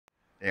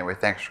Anyway,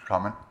 thanks for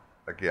coming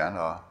again.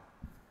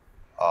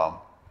 Um,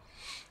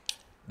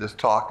 this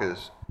talk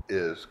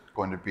is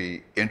going to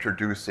be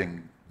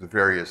introducing the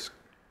various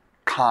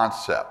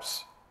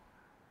concepts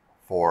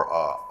for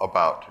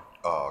about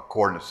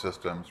coordinate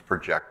systems,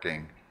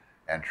 projecting,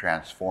 and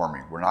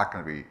transforming. We're not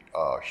going to be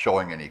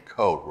showing any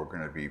code. We're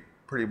going to be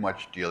pretty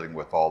much dealing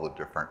with all the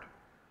different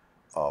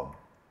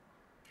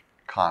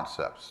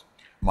concepts.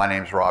 My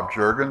name is Rob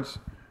Juergens.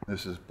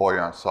 This is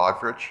Bojan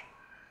Savric.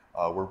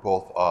 We're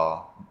both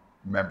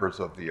members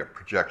of the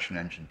projection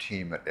engine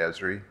team at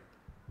Esri.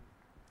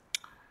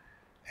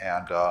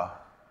 And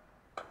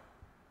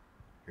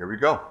here we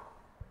go.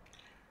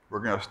 We're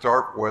going to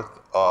start with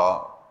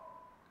a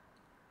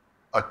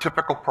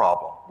typical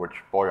problem, which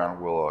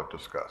Bojan will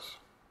discuss.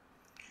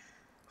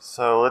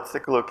 So let's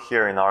take a look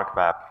here in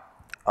ArcMap.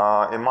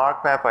 In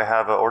ArcMap, I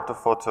have an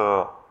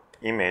orthophoto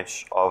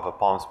image of a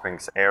Palm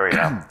Springs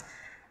area.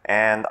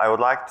 And I would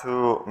like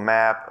to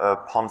map a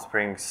Palm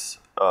Springs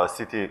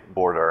city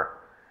border.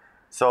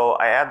 So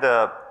I add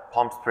the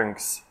Palm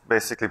Springs,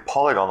 basically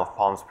polygon of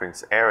Palm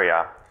Springs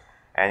area.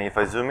 And if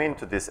I zoom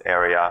into this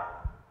area,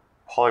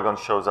 polygon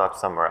shows up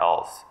somewhere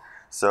else.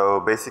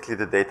 So basically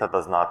the data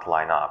does not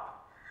line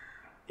up.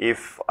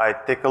 If I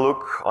take a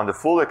look on the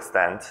full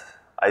extent,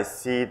 I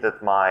see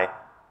that my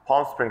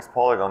Palm Springs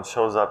polygon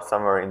shows up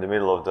somewhere in the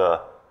middle of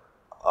the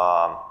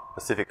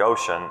Pacific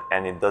Ocean,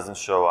 and it doesn't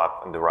show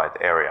up in the right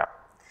area.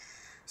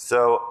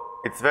 So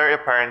it's very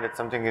apparent that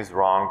something is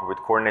wrong with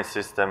coordinate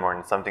system,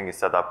 or something is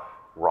set up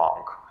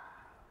wrong.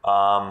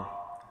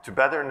 To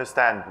better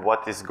understand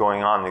what is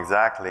going on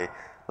exactly,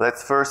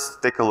 let's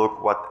first take a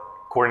look what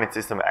coordinate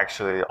systems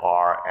actually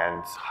are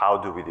and how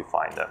do we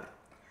define them.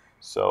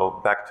 So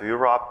back to you,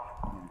 Rob.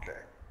 Okay.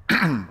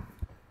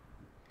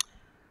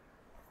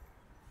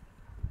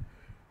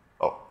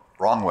 Oh,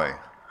 wrong way.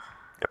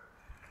 Yep.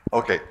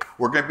 Okay,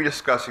 we're going to be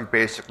discussing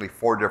basically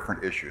four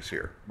different issues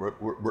here. We're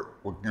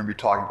going to be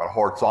talking about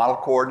horizontal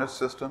coordinate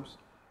systems,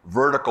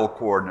 vertical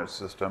coordinate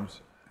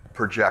systems,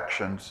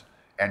 projections,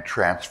 and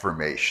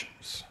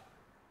transformations.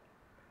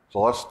 So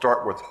let's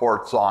start with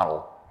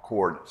horizontal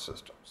coordinate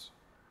systems.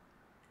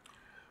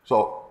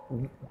 So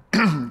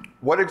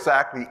what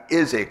exactly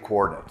is a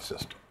coordinate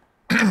system?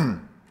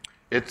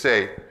 It's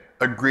a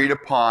agreed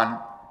upon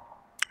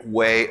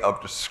way of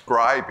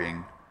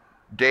describing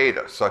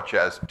data such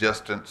as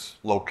distance,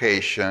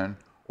 location,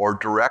 or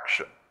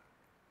direction.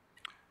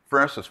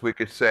 For instance, we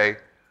could say,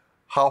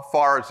 how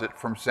far is it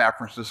from San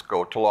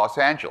Francisco to Los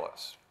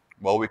Angeles?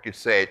 Well, we could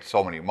say it's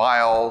so many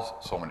miles,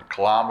 so many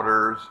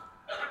kilometers,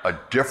 a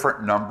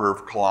different number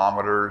of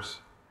kilometers,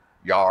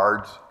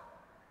 yards.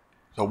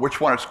 So which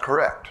one is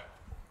correct?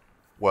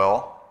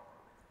 Well,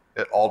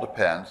 it all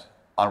depends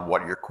on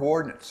what your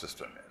coordinate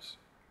system is.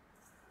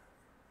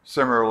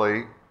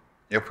 Similarly,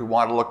 if we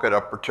want to look at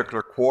a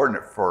particular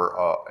coordinate for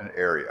an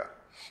area,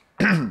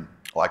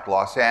 like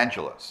Los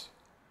Angeles,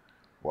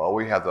 well,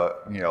 we have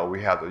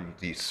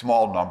these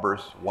small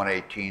numbers,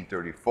 118,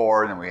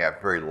 34, and then we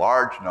have very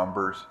large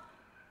numbers.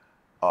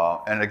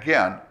 And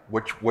again,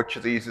 which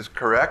of these is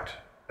correct?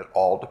 It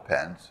all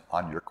depends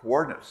on your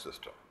coordinate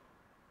system.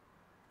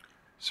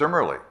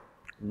 Similarly,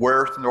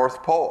 where's the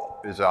North Pole?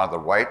 Is it on the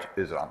right?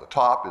 Is it on the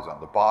top? Is it on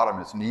the bottom?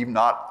 Is it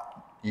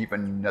not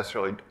even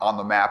necessarily on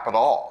the map at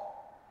all?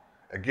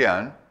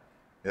 Again,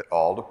 it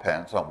all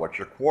depends on what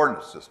your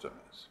coordinate system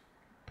is.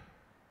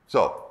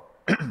 So,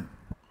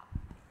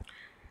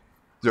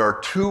 there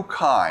are two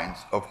kinds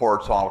of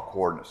horizontal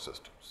coordinate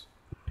systems.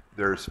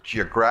 There's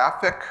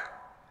geographic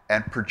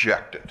and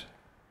projected.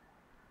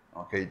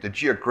 Okay, the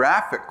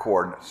geographic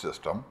coordinate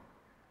system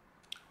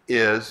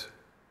is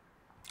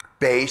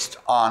based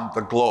on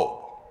the globe.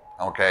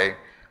 Okay,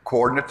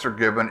 coordinates are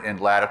given in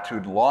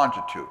latitude and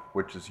longitude,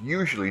 which is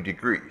usually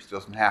degrees.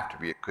 Doesn't have to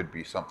be, it could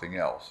be something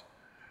else,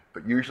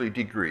 but usually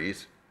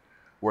degrees,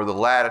 where the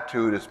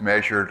latitude is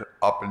measured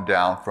up and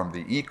down from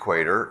the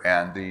equator,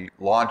 and the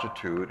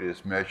longitude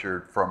is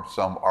measured from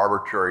some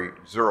arbitrary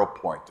 0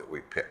 point that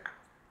we pick,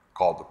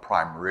 called the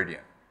prime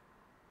meridian.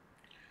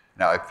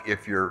 Now,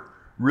 if you're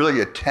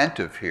really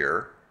attentive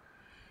here,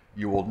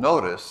 you will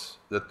notice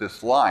that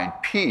this line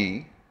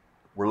P,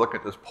 we're looking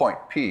at this point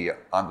P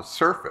on the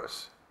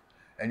surface,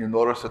 and you'll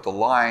notice that the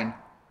line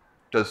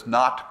does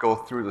not go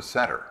through the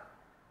center.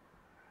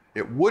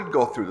 It would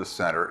go through the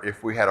center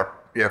if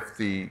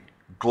the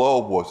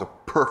globe was a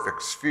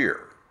perfect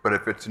sphere, but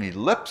if it's an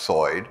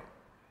ellipsoid,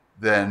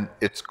 then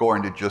it's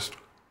going to just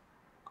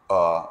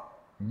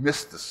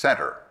miss the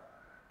center,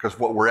 because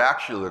what we're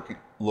actually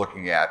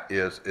looking at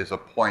is a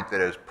point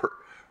that is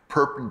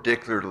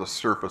perpendicular to the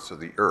surface of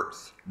the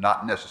Earth,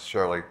 not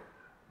necessarily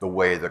the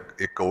way that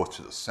it goes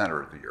to the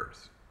center of the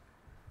Earth.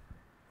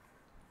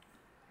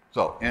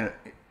 So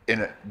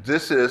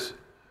this is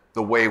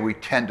the way we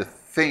tend to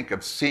think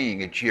of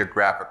seeing a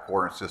geographic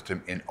coordinate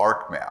system in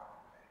ArcMap.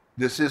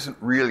 This isn't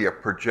really a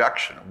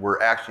projection.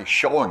 We're actually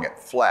showing it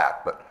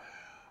flat, but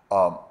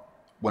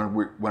when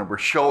we're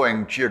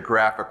showing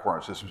geographic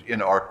coordinate systems in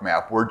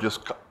ArcMap, we're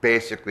just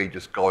basically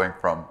just going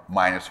from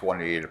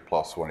 -180 to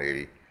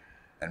 +180,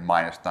 and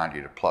minus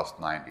 90 to plus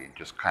 90,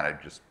 just kind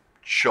of just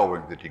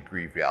showing the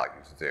degree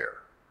values there.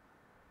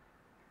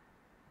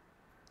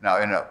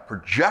 Now in a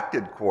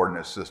projected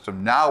coordinate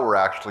system, now we're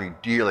actually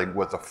dealing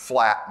with a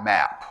flat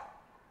map.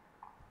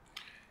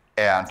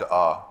 And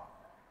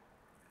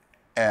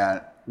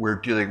we're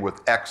dealing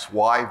with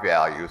XY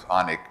values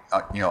on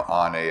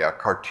a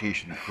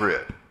Cartesian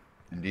grid.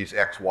 And these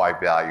XY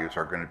values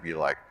are going to be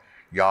like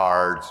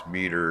yards,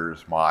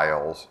 meters,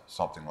 miles,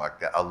 something like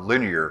that, a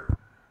linear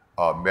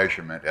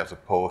measurement as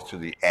opposed to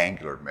the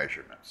angular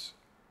measurements.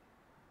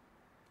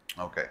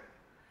 Okay,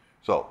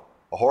 so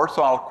a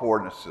horizontal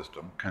coordinate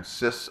system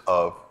consists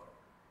of,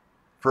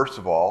 first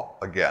of all,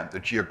 again, the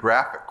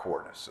geographic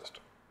coordinate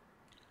system.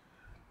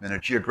 And a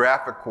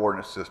geographic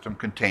coordinate system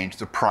contains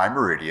the prime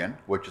meridian,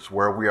 which is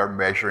where we are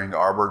measuring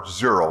our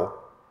zero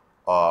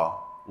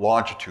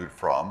longitude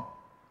from.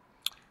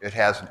 It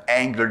has an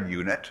angular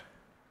unit.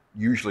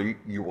 Usually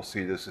you will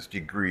see this as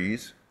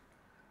degrees.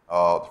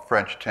 The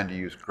French tend to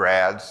use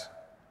grads.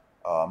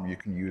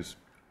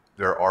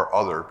 There are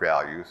other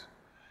values.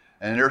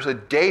 And there's a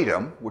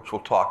datum, which we'll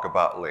talk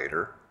about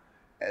later.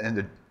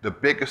 And the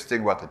biggest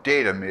thing about the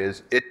datum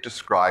is it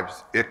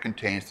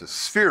contains the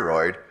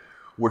spheroid,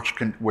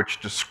 which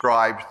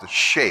describes the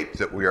shape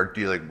that we are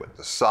dealing with,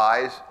 the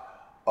size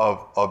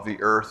of the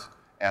Earth,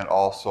 and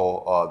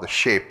also the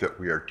shape that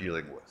we are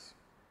dealing with.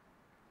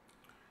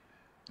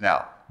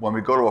 Now, when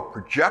we go to a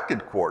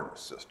projected coordinate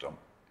system,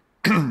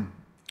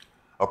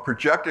 a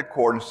projected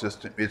coordinate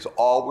system is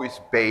always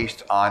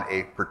based on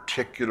a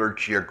particular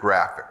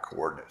geographic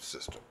coordinate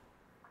system.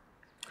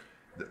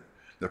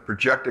 The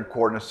projected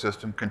coordinate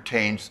system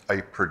contains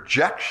a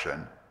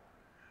projection,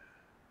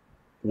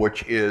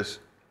 which is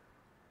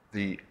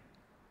the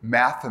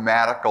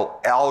mathematical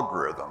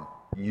algorithm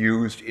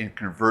used in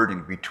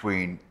converting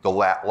between the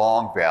lat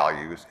long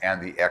values and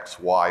the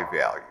xy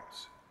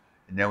values.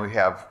 And then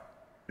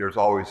there's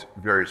always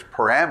various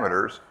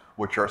parameters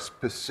which are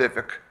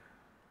specific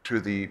to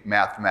the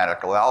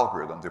mathematical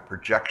algorithm, the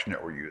projection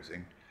that we're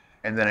using.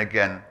 And then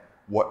again,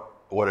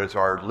 what is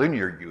our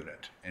linear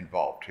unit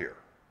involved here?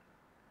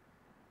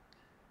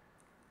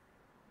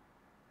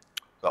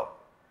 So,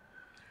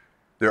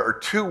 there are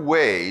two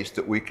ways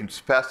that we can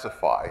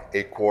specify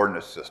a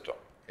coordinate system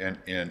in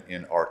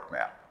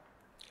ArcMap.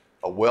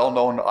 A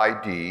well-known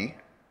ID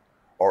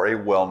or a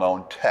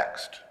well-known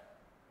text.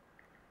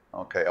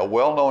 Okay, a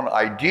well-known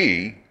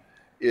ID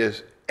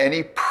is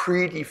any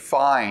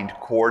predefined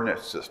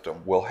coordinate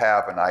system will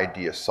have an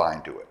ID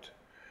assigned to it.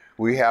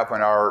 We have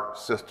in our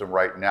system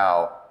right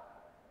now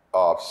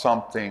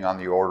something on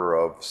the order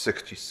of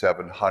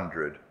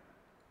 6,700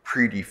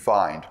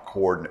 predefined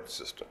coordinate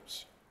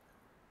systems.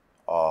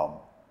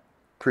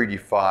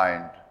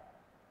 Predefined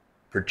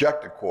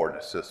projected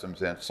coordinate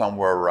systems and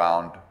somewhere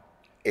around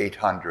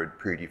 800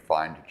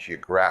 predefined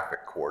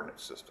geographic coordinate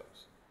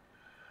systems.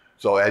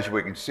 So as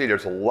we can see,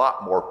 there's a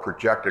lot more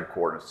projected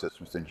coordinate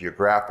systems than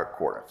geographic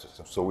coordinate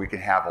systems. So we can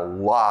have a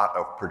lot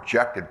of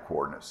projected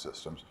coordinate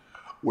systems,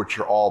 which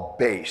are all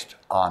based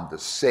on the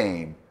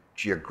same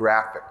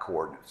geographic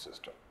coordinate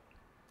system.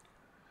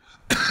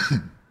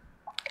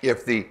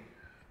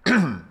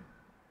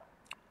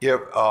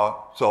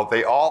 So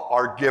they all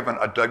are given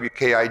a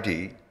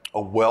WKID,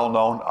 a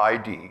well-known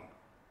ID,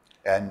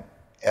 and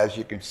as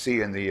you can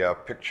see in the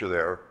picture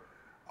there,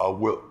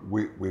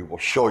 we will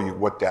show you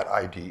what that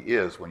ID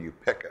is when you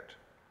pick it.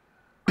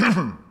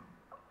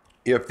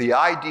 If the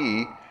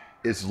ID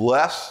is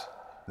less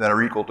than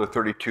or equal to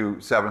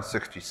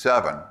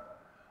 32,767,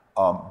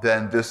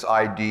 then this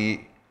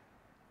ID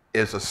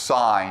is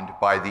assigned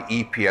by the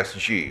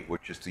EPSG,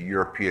 which is the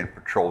European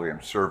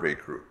Petroleum Survey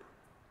Group,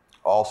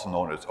 also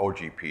known as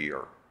OGP,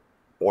 or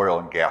oil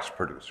and gas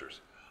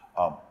producers.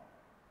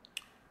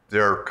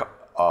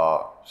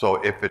 So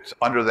if it's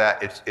under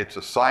that, it's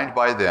assigned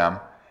by them.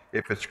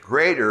 If it's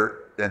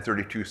greater than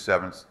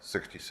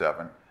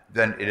 32,767,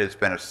 then it has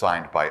been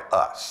assigned by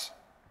us.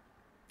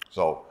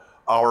 So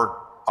our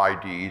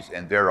IDs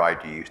and their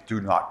IDs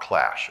do not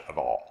clash at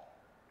all.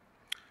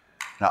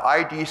 Now,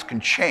 IDs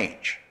can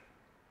change.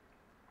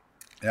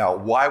 Now,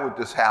 why would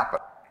this happen?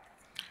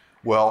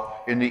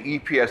 Well, in the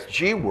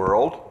EPSG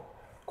world,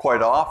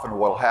 quite often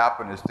what will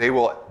happen is they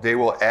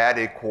will add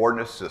a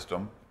coordinate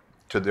system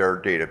to their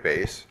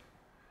database,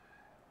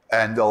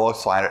 and they'll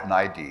assign it an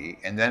ID,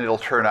 and then it'll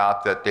turn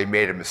out that they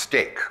made a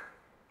mistake.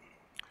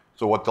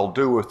 So what they'll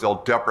do is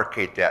they'll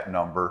deprecate that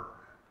number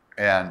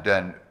and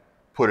then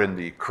put in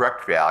the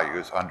correct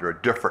values under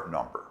a different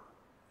number.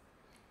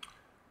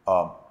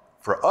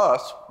 For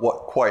us,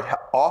 what quite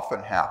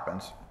often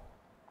happens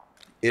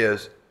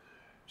is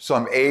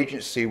some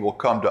agency will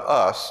come to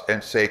us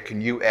and say,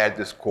 can you add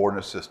this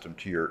coordinate system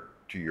to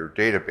your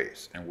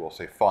database? And we'll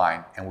say,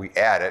 fine, and we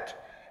add it,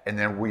 and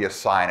then we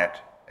assign it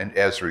an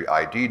Esri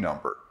ID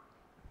number.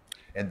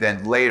 And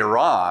then later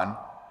on,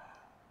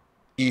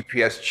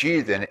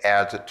 EPSG then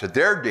adds it to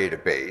their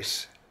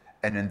database,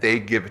 and then they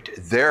give it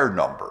their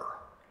number.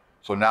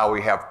 So now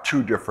we have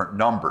two different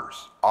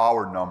numbers,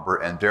 our number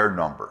and their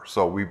number.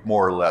 So we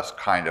more or less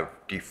kind of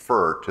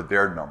defer to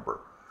their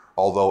number,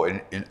 although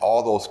in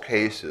all those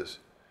cases,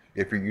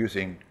 if you're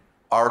using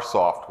our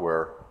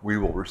software, we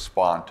will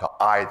respond to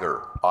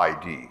either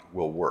ID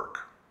will work.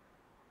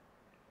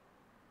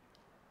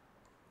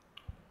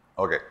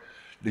 Okay,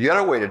 the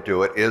other way to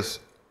do it is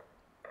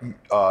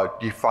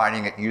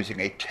defining it using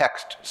a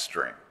text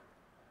string.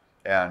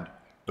 And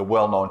the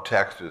well-known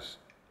text is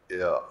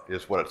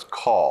what it's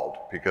called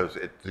because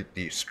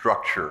the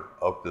structure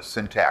of the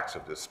syntax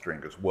of this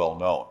string is well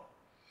known.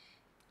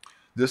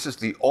 This is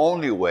the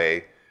only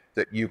way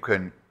that you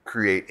can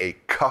create a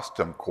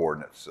custom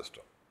coordinate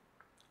system,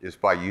 is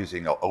by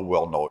using a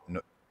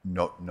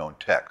well-known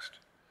text.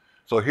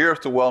 So here's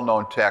the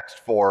well-known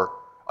text for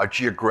a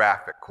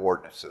geographic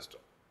coordinate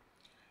system.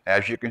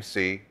 As you can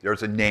see,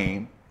 there's a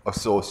name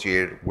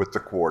associated with the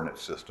coordinate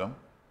system.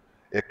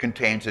 It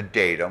contains a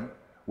datum,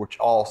 which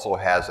also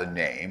has a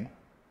name,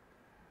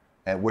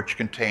 and which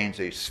contains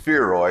a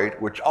spheroid,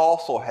 which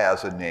also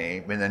has a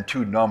name, and then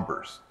two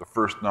numbers. The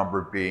first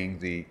number being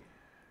the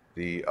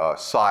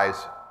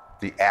size,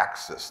 the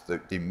axis,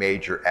 the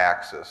major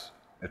axis.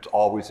 It's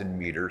always in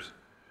meters.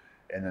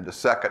 And then the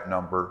second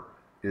number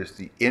is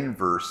the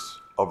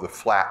inverse of the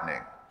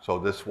flattening. So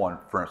this one,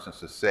 for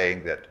instance, is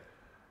saying that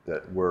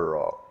we're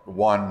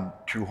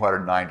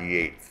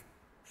 1/298th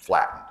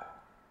flattened.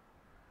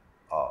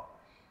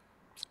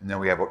 And then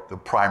we have the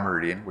prime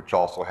meridian, which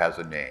also has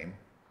a name,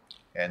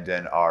 and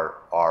then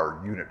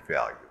our unit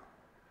value.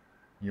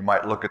 You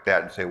might look at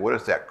that and say, what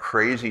is that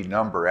crazy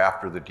number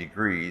after the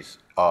degrees?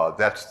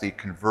 That's the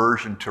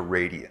conversion to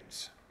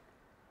radians.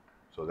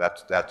 So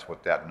that's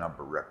what that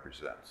number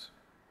represents.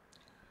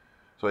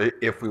 So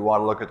if we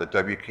want to look at the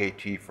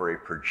WKT for a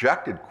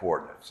projected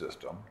coordinate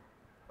system,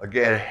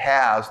 again, it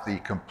has the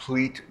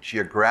complete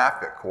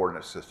geographic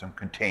coordinate system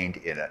contained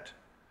in it.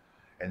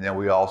 And then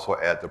we also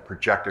add the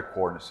projected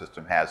coordinate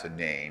system has a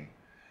name.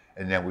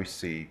 And then we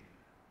see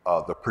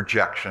the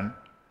projection,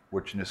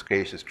 which in this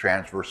case is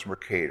transverse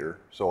Mercator.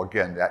 So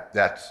again,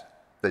 that's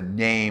the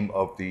name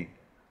of the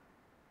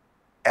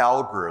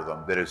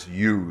algorithm that is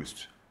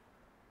used.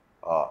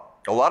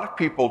 A lot of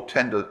people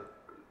tend to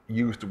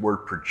use the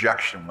word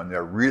projection when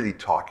they're really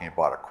talking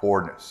about a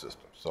coordinate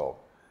system. So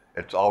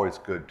it's always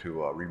good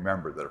to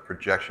remember that a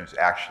projection is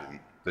actually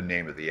the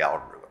name of the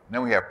algorithm. And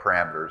then we have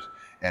parameters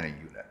and a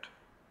unit.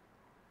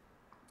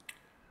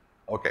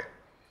 Okay,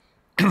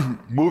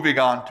 moving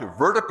on to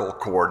vertical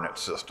coordinate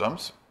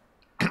systems.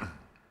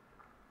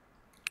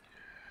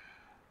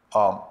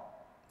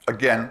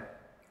 Again,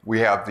 we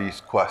have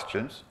these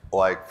questions,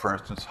 like, for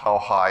instance, how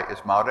high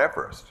is Mount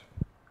Everest?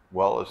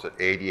 Well, is it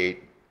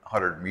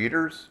 8,800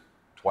 meters,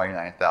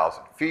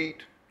 29,000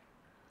 feet,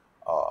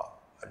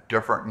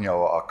 different,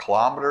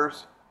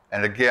 kilometers?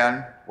 And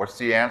again, what's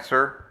the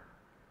answer?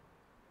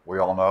 We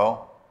all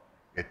know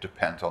it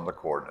depends on the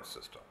coordinate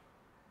system.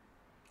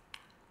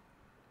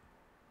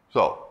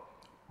 So,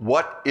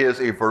 what is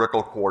a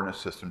vertical coordinate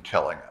system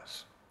telling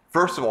us?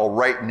 First of all,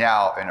 right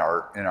now in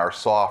our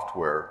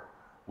software,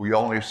 we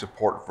only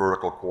support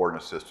vertical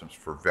coordinate systems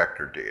for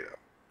vector data.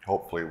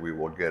 Hopefully we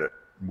will get it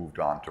moved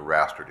on to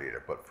raster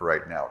data, but for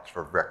right now it's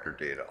for vector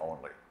data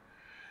only.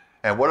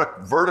 And what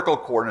a vertical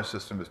coordinate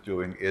system is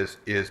doing is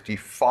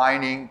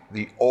defining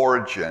the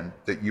origin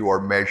that you are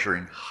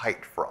measuring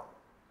height from.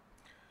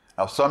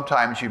 Now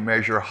sometimes you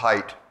measure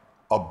height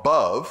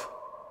above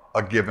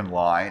a given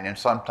line and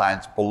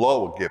sometimes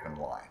below a given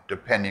line,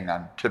 depending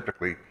on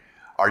typically,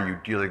 are you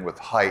dealing with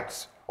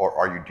heights or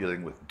are you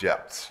dealing with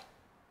depths?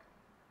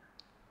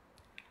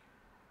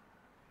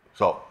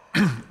 So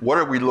what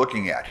are we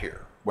looking at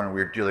here when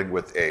we're dealing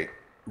with a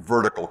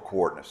vertical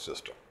coordinate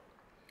system?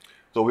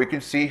 So we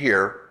can see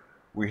here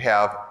we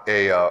have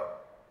the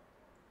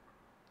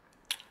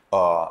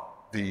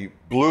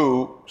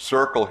blue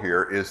circle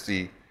here is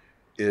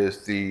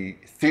the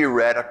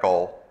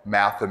theoretical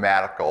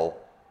mathematical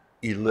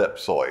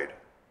ellipsoid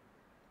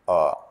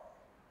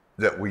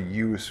that we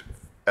use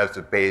as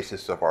the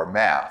basis of our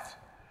math.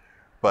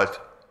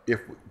 But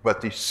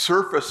the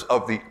surface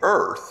of the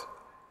Earth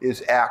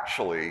is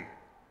actually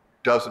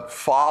doesn't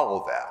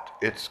follow that.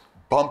 It's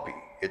bumpy.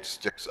 It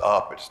sticks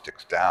up, it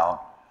sticks down.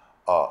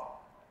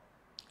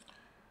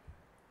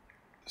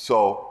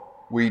 So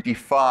we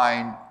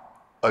define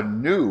a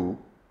new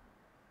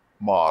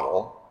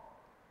model,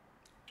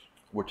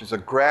 which is a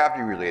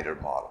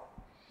gravity-related model.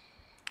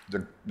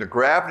 The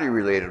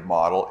gravity-related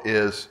model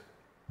is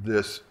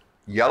this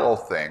yellow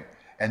thing,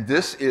 and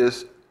this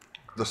is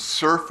the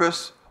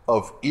surface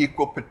of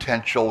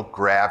equipotential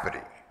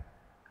gravity.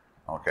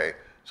 Okay,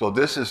 so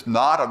this is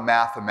not a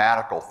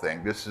mathematical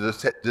thing. This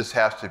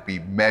has to be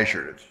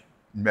measured. It's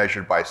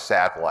measured by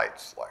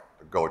satellites like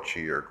the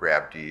GOCHI or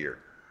GravD, or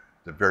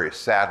the various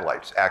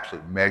satellites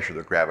actually measure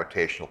the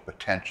gravitational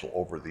potential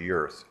over the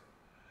Earth.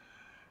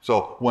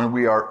 So when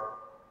we are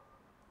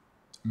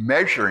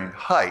measuring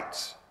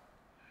heights,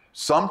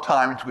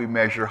 sometimes we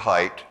measure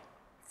height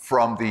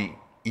from the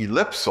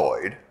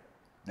ellipsoid,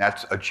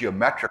 that's a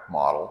geometric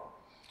model,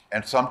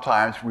 and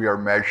sometimes we are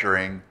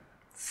measuring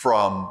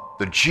from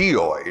the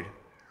geoid,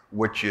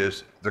 which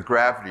is the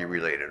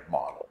gravity-related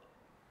model.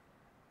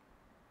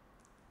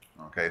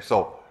 Okay,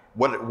 so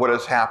what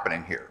is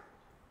happening here?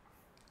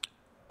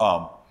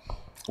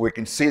 We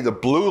can see the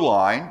blue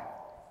line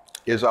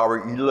is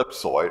our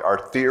ellipsoid, our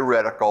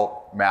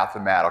theoretical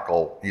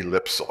mathematical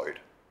ellipsoid.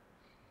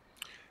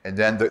 And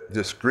then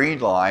this green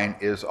line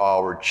is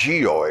our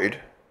geoid.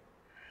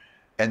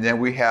 And then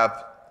we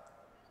have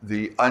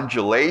the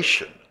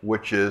undulation,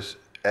 which is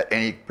at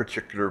any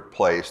particular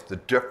place the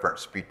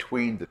difference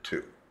between the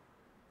two.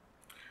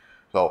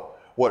 So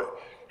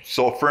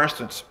for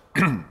instance,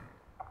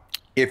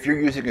 if you're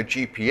using a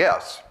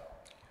GPS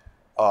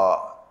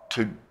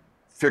to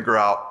figure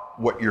out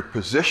what your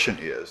position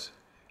is,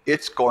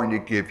 it's going to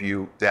give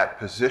you that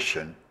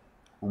position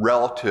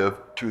relative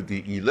to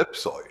the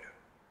ellipsoid.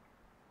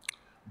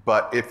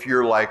 But if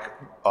you're like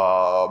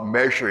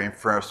measuring,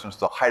 for instance,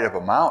 the height of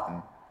a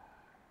mountain,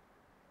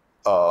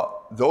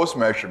 those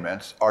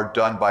measurements are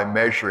done by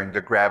measuring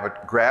the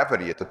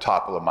gravity at the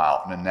top of the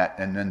mountain,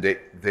 and then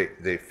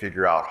they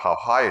figure out how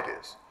high it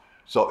is.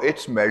 So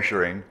it's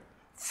measuring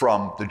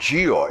from the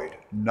geoid,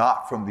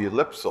 not from the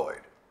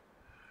ellipsoid.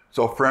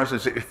 So for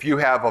instance, if you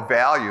have a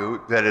value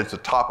that is the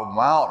top of a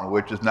mountain,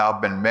 which has now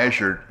been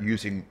measured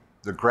using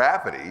the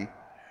gravity,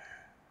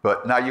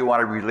 but now you want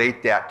to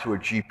relate that to a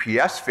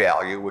GPS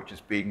value, which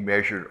is being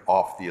measured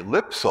off the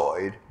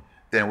ellipsoid,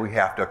 then we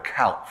have to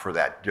account for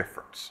that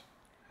difference.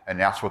 And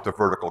that's what the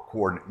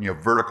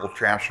vertical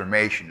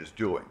transformation is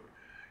doing.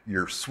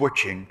 You're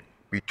switching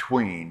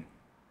between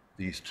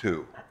these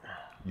two,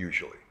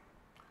 usually.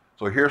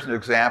 So here's an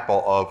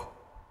example of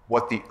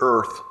what the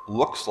Earth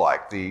looks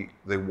like. The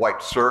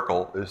white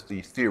circle is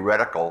the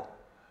theoretical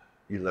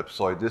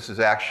ellipsoid. This is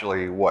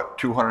actually, what,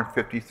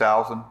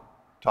 250,000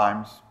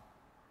 times?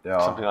 You know,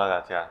 something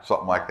like that, yeah.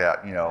 Something like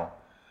that, you know.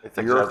 It's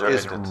the Earth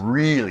isn't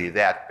really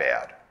that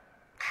bad.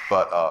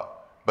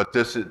 But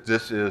this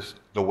is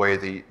the way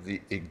the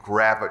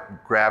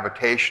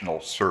gravitational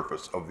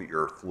surface of the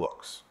Earth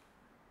looks.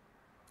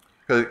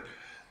 Because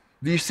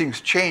these things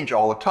change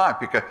all the time,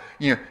 because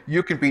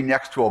you can be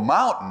next to a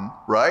mountain,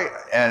 right?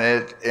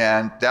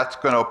 And that's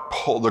going to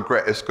pull the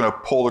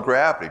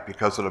gravity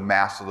because of the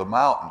mass of the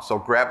mountain. So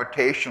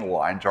gravitational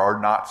lines are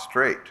not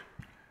straight.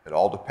 It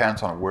all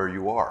depends on where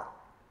you are.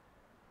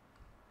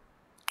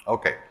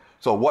 Okay,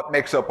 so what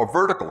makes up a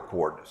vertical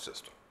coordinate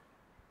system?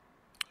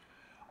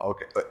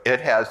 Okay,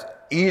 it has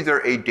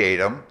either a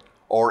datum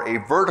or a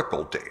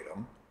vertical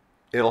datum.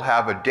 It'll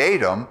have a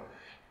datum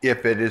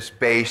if it is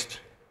based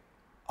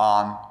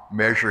on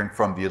measuring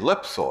from the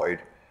ellipsoid,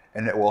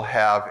 and it will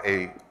have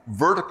a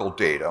vertical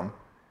datum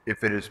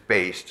if it is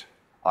based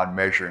on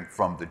measuring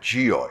from the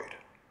geoid.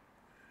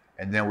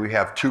 And then we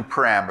have two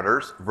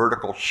parameters: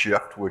 vertical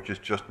shift, which is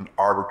just an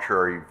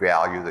arbitrary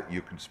value that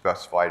you can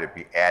specify to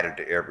be added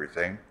to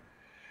everything,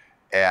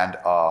 and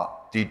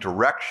the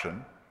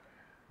direction.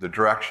 The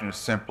direction is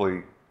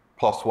simply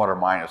 +1 or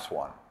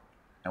 -1.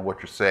 And what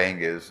you're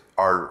saying is,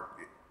 are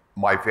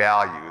my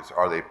values,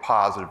 are they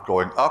positive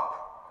going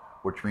up,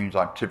 which means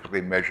I'm typically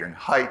measuring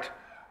height,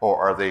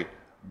 or are they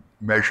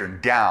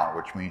measuring down,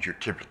 which means you're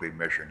typically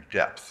measuring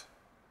depth?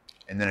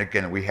 And then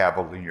again, we have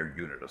a linear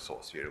unit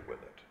associated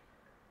with it.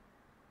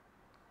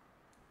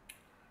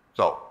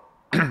 So,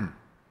 did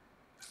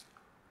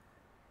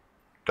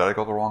I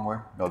go the wrong way?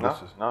 No,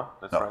 that's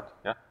right,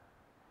 yeah.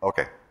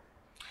 Okay.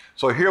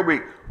 So here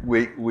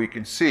we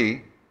can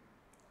see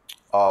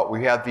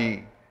we have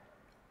the,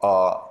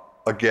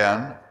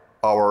 again,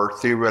 our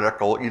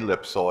theoretical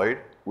ellipsoid.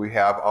 We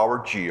have our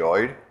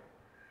geoid.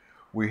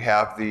 We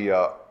have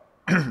the,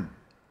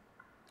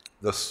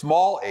 the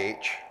small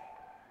h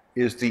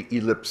is the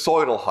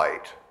ellipsoidal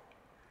height,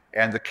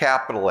 and the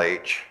capital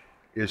H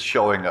is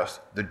showing us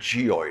the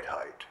geoid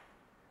height.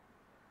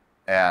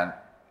 And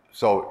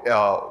so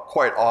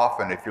quite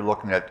often, if you're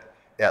looking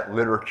at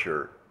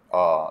literature,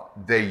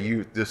 they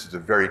use, this is a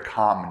very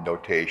common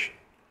notation.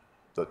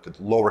 The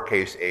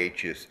lowercase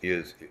h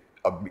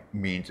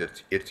means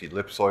it's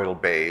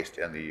ellipsoidal based,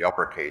 and the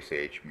uppercase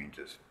h means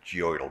it's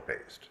geoidal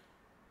based.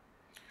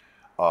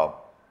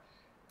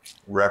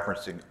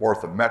 Referencing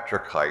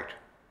orthometric height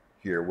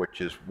here,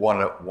 which is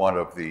one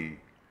of the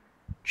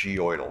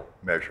geoidal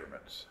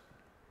measurements.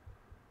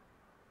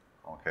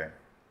 Okay,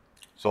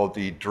 so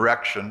the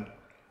direction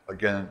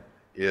again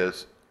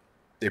is,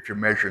 if you're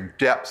measuring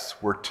depths,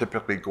 we're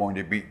typically going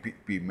to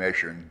be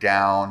measuring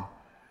down.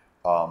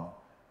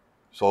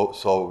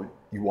 So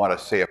you want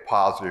to say a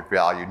positive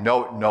value.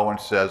 No one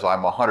says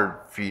I'm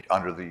 100 feet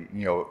under the,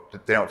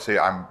 they don't say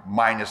I'm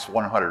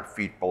 -100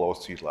 feet below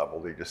sea level.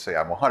 They just say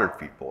I'm 100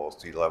 feet below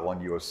sea level,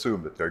 and you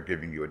assume that they're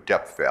giving you a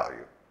depth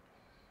value.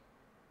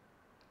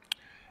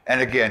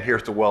 And again,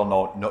 here's the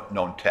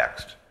well-known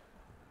text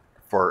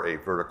for a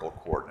vertical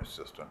coordinate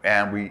system.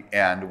 And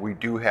we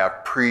do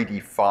have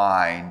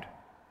predefined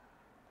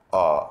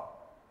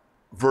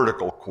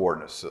vertical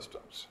coordinate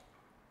systems.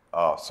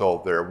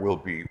 So there will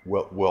be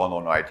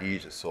well-known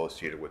IDs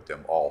associated with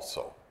them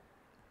also.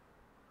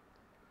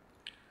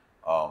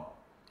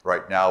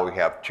 Right now we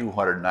have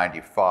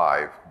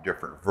 295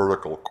 different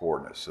vertical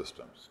coordinate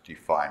systems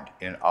defined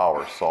in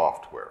our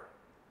software.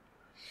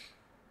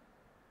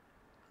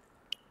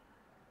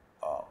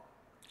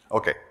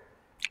 Okay,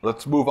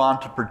 Let's move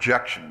on to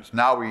projections.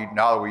 Now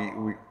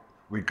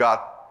we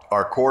got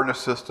our coordinate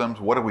systems.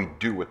 What do we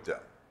do with them?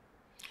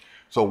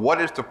 So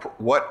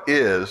what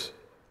is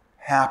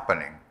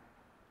happening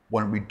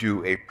when we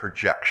do a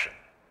projection?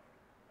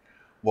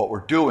 What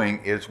we're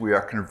doing is we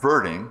are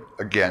converting,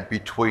 again,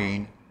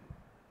 between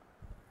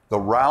the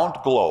round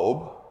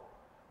globe,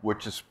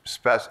 which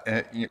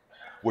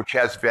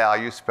has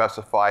values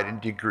specified in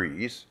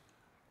degrees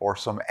or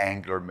some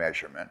angular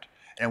measurement,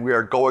 and we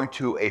are going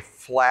to a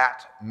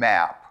flat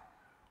map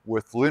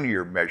with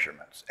linear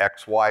measurements,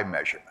 XY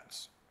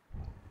measurements.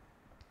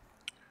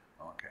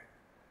 Okay,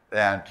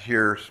 and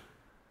here's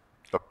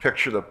the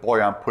picture that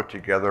Bojan put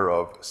together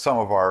of some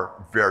of our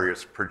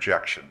various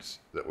projections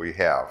that we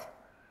have.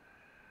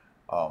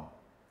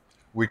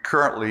 We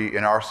currently,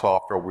 in our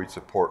software, we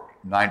support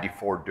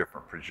 94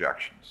 different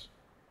projections.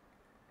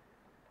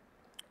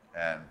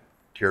 And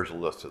here's a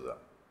list of them.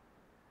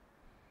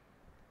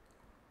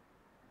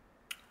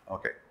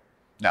 Okay,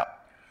 now,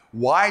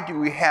 why do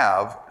we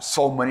have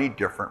so many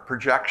different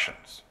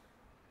projections?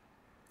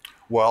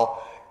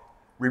 Well,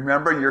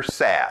 remember your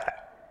SAD,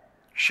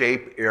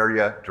 shape,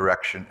 area,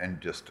 direction, and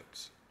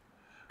distance.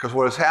 Because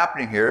what is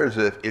happening here is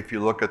if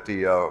you look at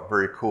the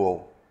very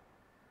cool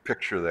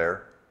picture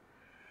there,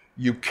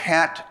 you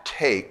can't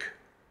take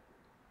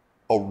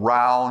a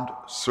round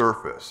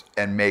surface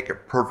and make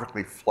it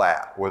perfectly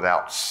flat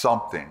without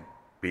something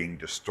being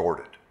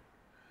distorted.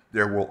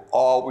 There will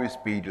always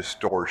be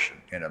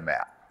distortion in a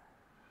map.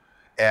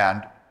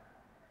 And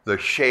the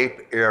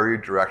shape,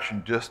 area,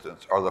 direction,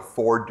 distance are the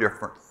 4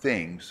 different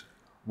things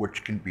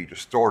which can be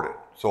distorted.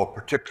 So a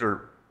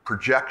particular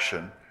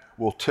projection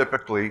will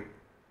typically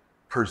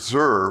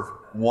preserve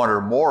one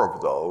or more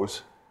of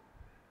those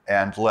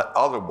and let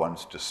other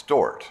ones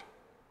distort.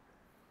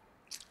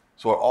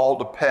 So it all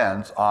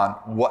depends on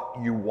what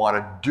you want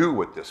to do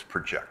with this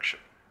projection.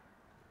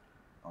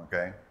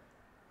 Okay?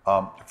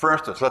 For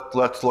instance,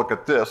 let's look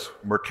at this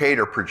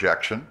Mercator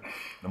projection,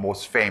 the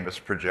most famous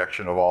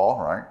projection of all,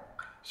 right?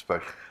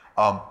 Especially,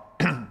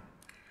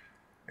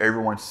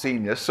 everyone's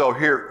seen this. So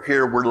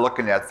here we're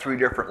looking at 3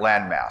 different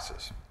land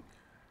masses: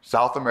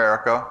 South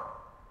America,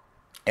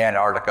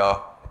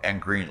 Antarctica, and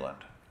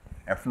Greenland.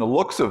 And from the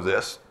looks of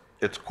this,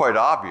 it's quite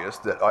obvious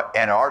that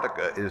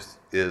Antarctica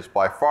is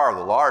by far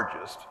the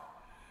largest,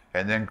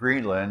 and then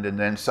Greenland, and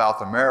then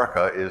South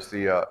America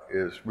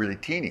is really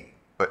teeny.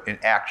 But in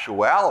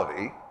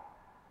actuality,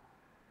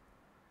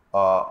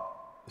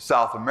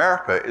 South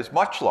America is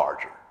much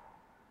larger.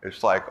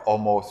 It's like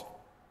almost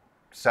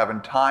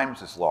 7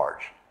 times as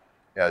large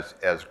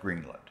as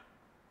Greenland.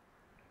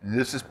 And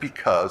this is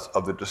because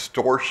of the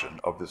distortion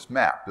of this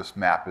map. This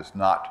map is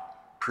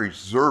not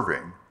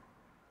preserving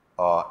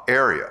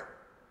area.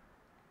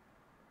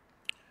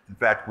 In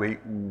fact,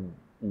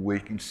 we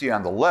can see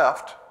on the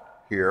left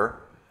here,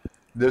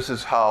 this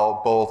is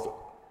how both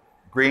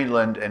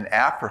Greenland and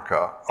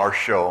Africa are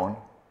shown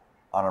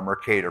on a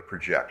Mercator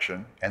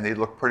projection, and they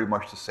look pretty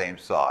much the same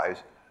size.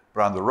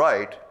 But on the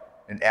right,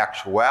 in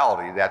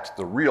actuality, that's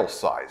the real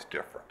size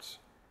difference.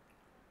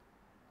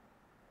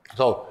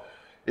 So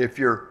if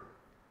you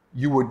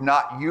would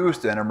not use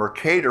then a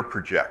Mercator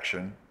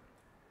projection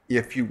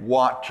if you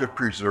want to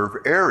preserve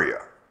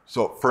area.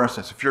 So for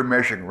instance, if you're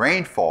measuring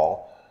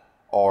rainfall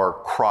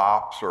or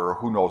crops or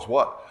who knows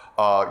what,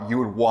 you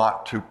would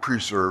want to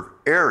preserve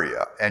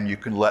area, and you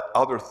can let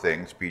other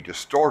things be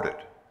distorted.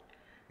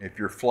 If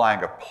you're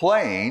flying a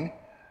plane,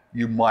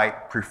 you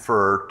might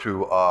prefer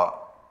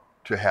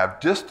to have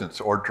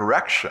distance or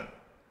direction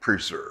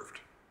preserved,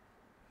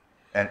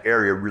 and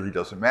area really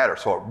doesn't matter.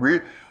 So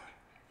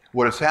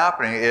what is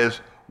happening is,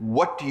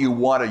 what do you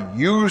want to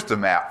use the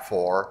map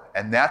for,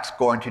 and that's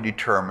going to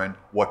determine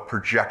what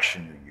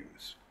projection you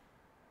use.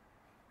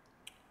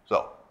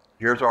 So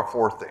here's our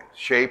 4 things: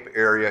 shape,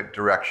 area,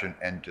 direction,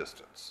 and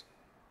distance.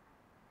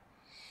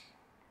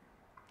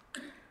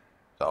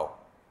 So,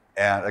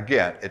 and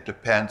again, it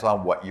depends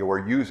on what you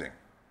are using,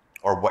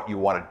 or what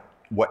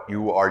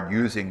you are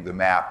using the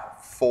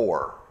map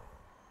for.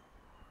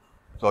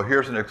 So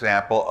here's an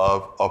example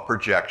of a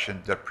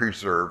projection that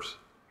preserves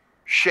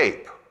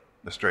shape,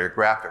 the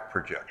geographic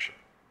projection.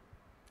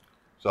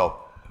 So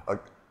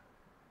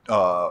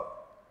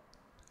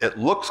it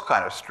looks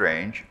kind of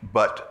strange,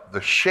 but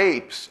the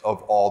shapes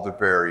of all the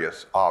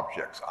various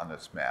objects on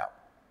this map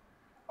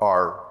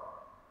are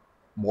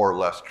more or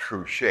less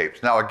true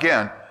shapes. Now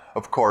again,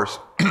 of course,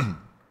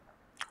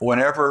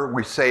 whenever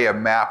we say a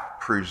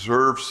map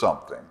preserves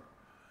something,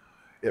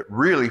 it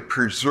really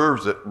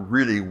preserves it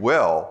really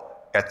well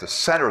at the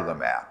center of the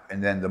map.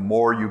 And then the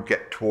more you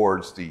get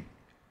towards the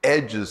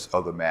edges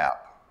of the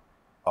map,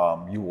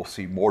 you will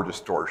see more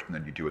distortion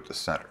than you do at the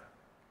center.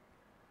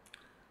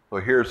 So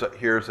here's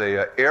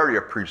a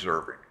area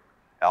preserving,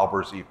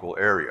 Albers equal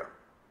area.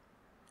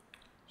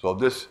 So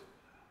this,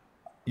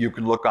 you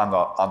can look on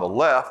the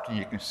left and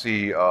you can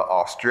see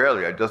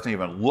Australia. It doesn't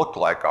even look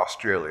like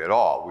Australia at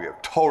all. We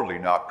have totally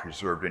not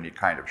preserved any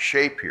kind of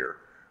shape here,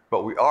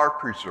 but we are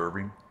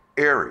preserving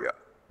area.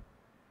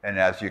 And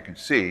as you can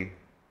see,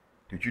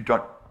 did you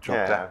jump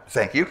that?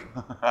 Thank you.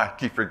 I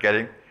keep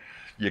forgetting.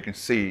 you can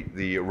see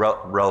the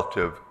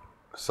relative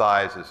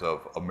sizes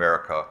of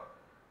America,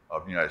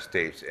 of the United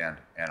States and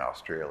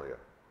Australia.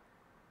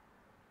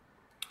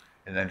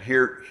 And then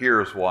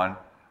here's one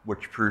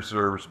which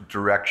preserves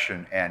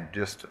direction and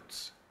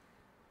distance.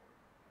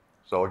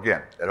 So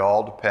again, it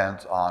all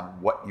depends on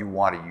what you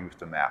want to use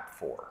the map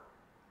for.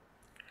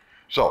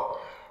 So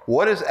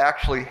what is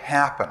actually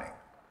happening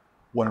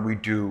when we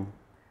do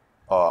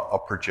a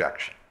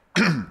projection?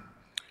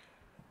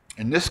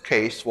 In this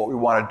case, what we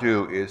want to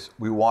do is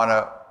we want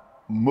to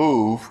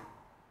move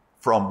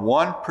from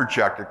one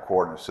projected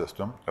coordinate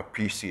system, a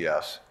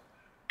PCS,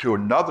 to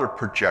another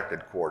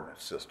projected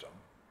coordinate system.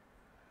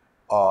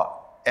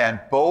 And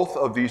both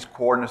of these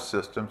coordinate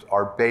systems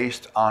are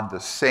based on the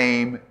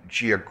same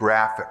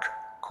geographic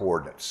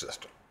coordinate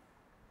system.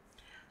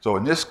 So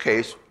in this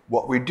case,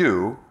 what we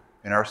do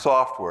in our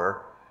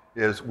software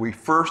is we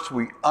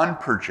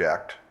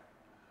unproject.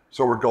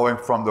 So we're going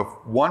from the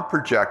one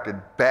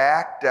projected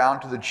back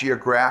down to the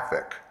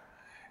geographic,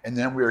 and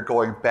then we are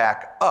going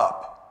back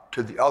up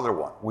to the other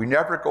one. We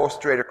never go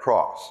straight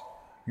across.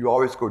 You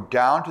always go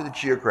down to the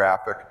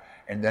geographic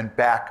and then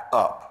back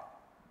up.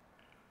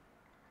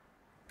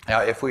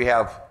 Now, if we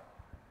have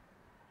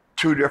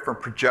two different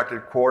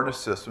projected coordinate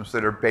systems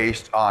that are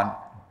based on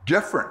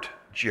different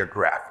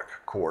geographic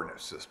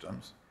coordinate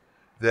systems,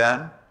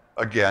 then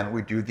again,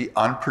 we do the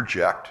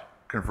unproject,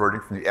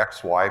 converting from the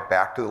XY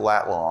back to the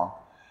lat long.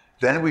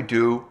 Then we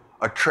do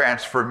a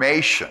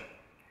transformation,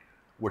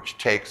 which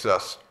takes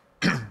us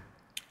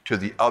to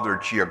the other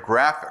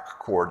geographic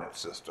coordinate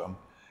system,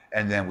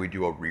 and then we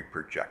do a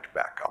reproject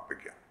back up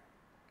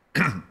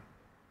again.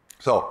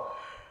 So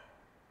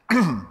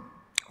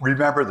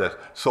remember this.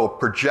 So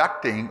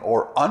projecting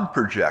or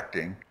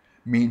unprojecting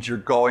means you're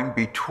going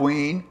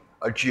between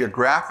a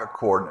geographic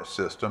coordinate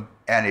system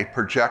and a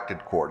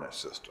projected coordinate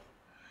system.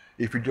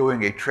 If you're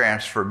doing a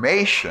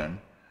transformation,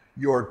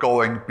 you're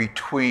going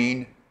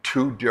between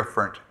two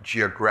different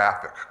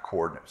geographic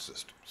coordinate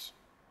systems.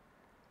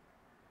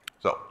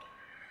 So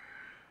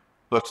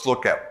let's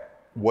look at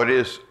what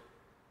is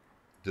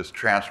this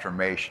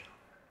transformation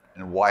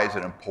and why is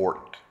it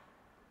important.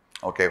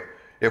 Okay,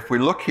 if we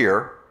look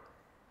here,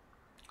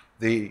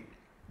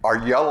 our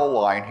yellow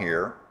line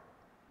here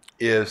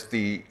is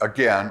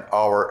again,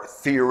 our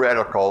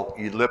theoretical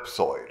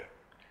ellipsoid,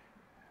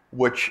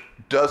 which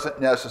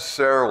doesn't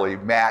necessarily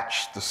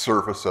match the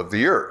surface of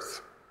the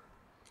Earth.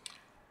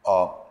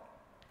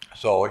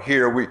 So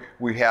here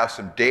we have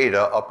some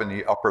data up in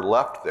the upper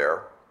left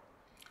there.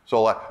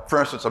 So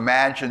for instance,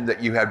 imagine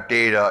that you have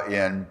data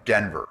in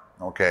Denver,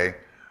 okay,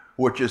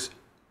 which is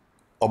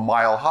a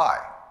mile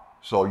high.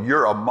 So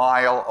you're a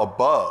mile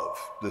above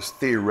this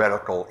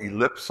theoretical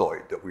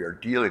ellipsoid that we are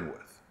dealing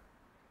with.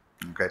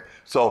 Okay,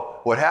 so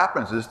what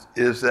happens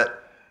is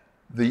that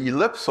the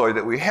ellipsoid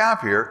that we have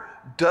here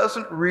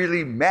doesn't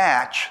really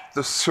match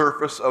the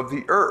surface of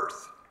the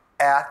Earth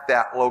at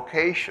that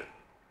location.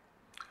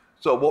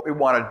 So what we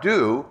want to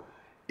do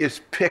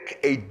is pick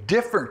a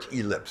different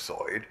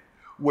ellipsoid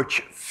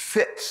which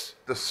fits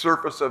the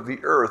surface of the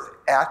Earth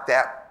at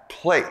that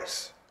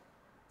place.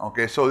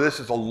 Okay, so this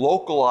is a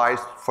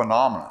localized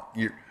phenomenon.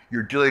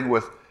 You're dealing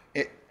with,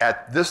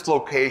 at this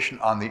location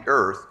on the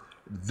Earth,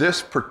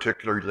 this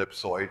particular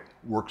ellipsoid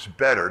works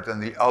better than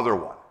the other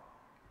one.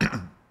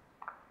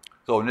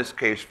 So in this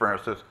case, for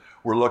instance,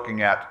 we're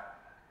looking at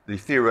the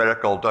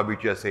theoretical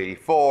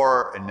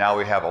WGS84, and now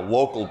we have a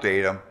local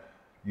datum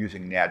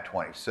using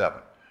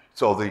NAD27.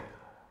 So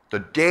the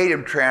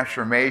datum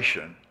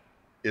transformation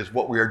is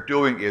what we are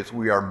doing is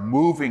we are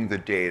moving the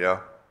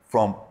data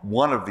from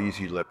one of these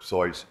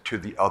ellipsoids to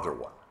the other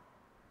one.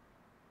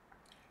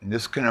 And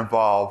this can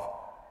involve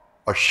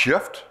a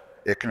shift,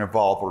 it can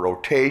involve a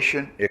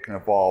rotation, it can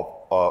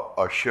involve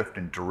a shift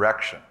in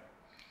direction.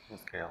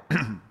 Okay.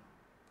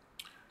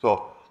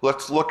 So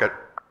let's look at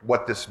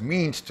what this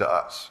means to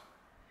us.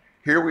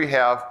 Here we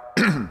have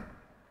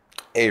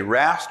a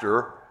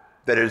raster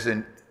that is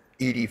in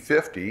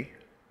ED50,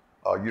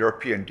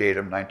 European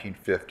datum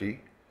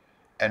 1950,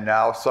 and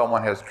now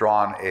someone has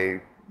drawn a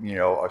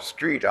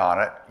street on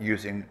it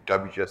using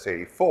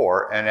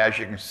WGS84, and as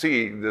you can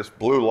see, this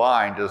blue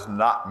line does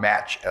not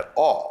match at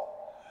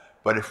all.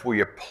 But if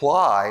we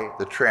apply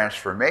the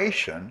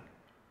transformation,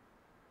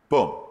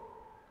 boom,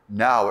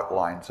 now it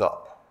lines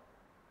up.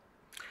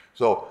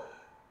 So,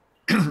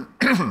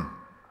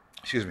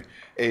 excuse me,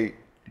 a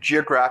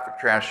geographic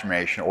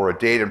transformation or a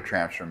datum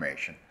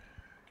transformation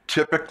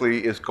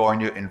typically is going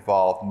to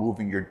involve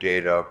moving your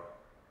data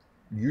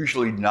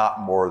usually not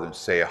more than,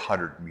 say,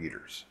 100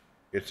 meters.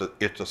 It's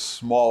a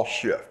small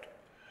shift.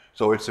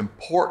 So it's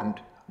important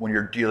when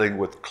you're dealing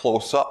with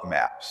close-up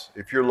maps.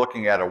 If you're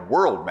looking at a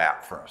world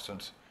map, for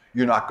instance,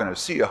 you're not going to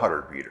see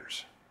 100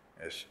 meters.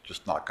 It's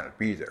just not going to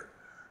be there.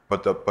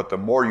 But the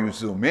more you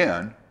zoom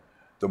in,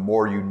 the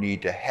more you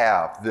need to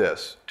have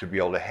this to be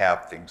able to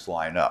have things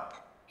line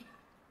up.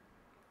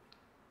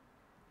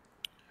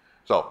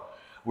 So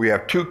we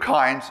have two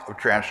kinds of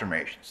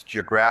transformations: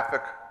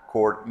 geographic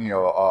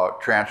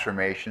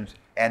transformations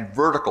and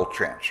vertical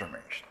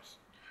transformations.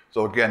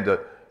 So again,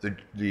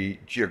 the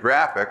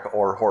geographic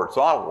or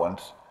horizontal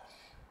ones,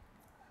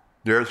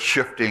 they're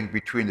shifting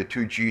between the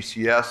two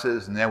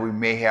GCSs, and then we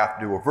may have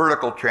to do a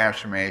vertical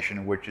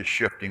transformation, which is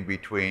shifting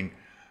between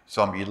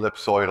some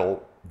ellipsoidal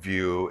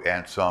view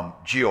and some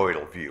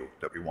geoidal view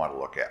that we want to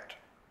look at.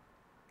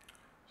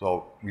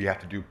 So we have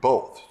to do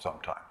both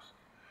sometimes.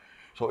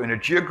 So in a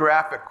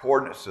geographic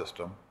coordinate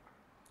system,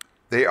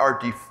 they are,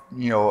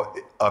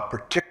 a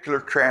particular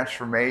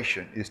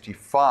transformation is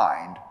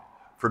defined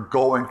for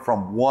going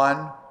from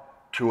one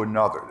to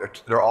another.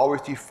 They're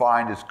always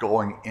defined as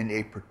going in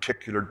a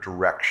particular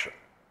direction.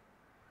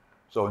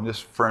 So in this,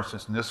 for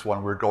instance, in this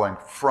one, we're going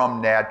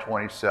from NAD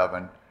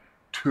 27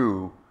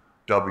 to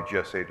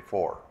WGS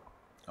 84.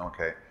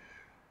 Okay,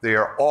 they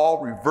are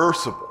all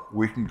reversible.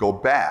 We can go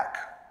back.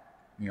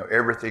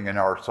 Everything in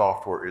our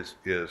software is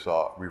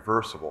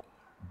reversible,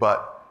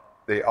 but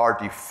they are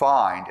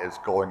defined as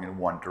going in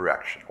one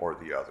direction or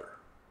the other.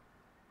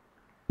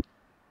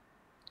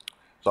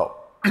 So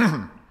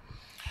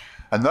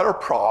another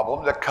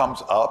problem that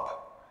comes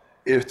up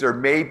is there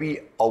may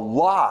be a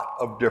lot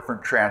of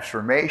different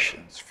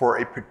transformations for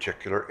a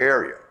particular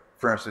area.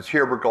 For instance,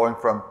 here we're going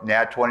from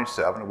NAD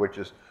 27, which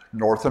is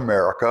North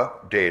America,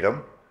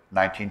 datum,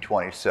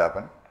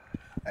 1927,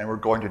 and we're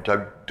going to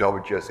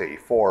WGS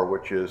 84,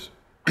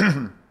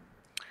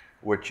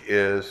 which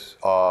is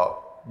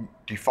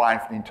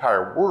defined for the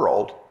entire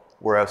world,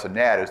 whereas the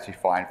NAD is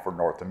defined for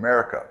North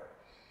America.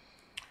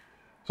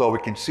 So we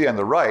can see on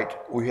the right,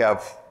 we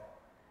have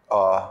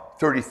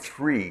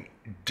 33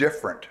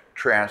 different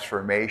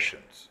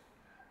transformations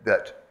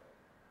that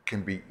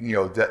can be,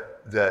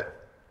 that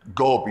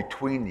go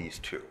between these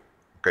two.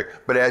 Okay,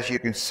 but as you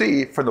can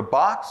see from the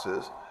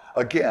boxes,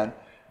 again,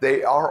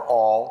 they are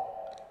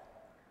all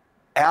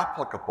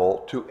applicable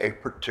to a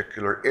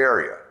particular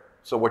area.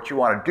 So what you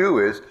want to do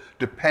is,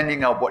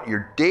 depending on what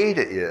your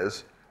data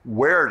is,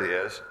 where it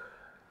is,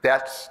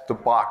 that's the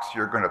box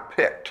you're going to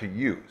pick to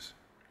use.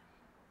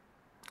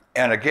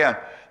 And again,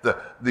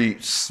 the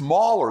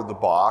smaller the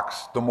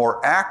box, the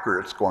more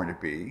accurate it's going to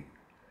be,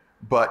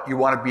 but you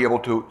want to be able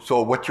to,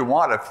 so what you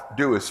want to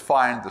do is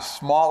find the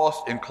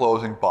smallest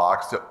enclosing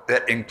box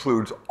that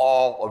includes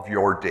all of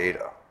your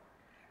data.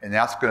 And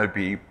that's going to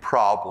be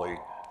probably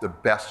the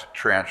best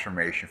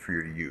transformation for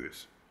you to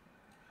use.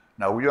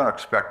 Now, we don't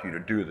expect you to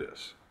do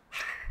this.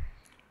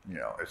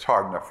 It's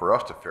hard enough for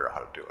us to figure out how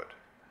to do it.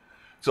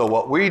 So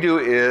what we do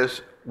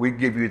is we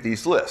give you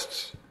these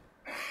lists.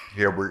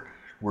 Here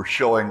we're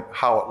showing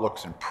how it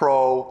looks in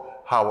Pro,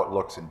 how it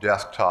looks in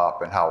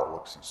desktop, and how it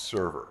looks in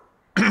server.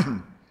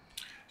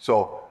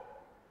 So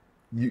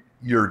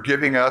you're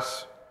giving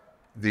us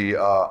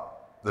the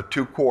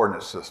two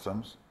coordinate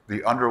systems.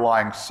 The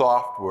underlying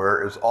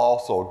software is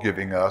also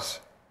giving us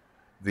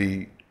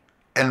the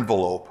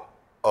envelope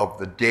of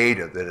the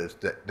data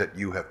that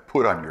you have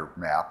put on your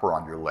map or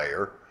on your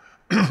layer.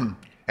 And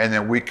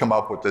then we come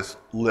up with this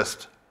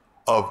list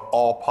of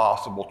all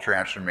possible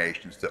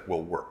transformations that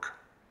will work.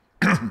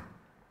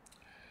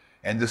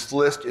 And this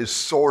list is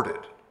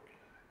sorted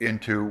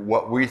into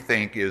what we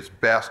think is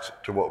best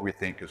to what we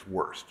think is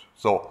worst.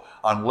 So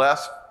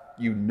unless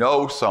you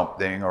know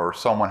something or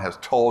someone has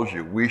told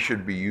you we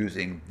should be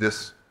using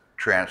this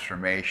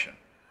transformation,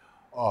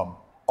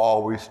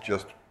 always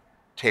just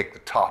take the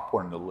top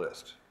one in the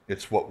list.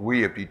 It's what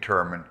we have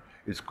determined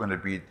is going to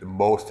be the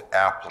most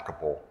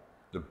applicable,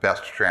 the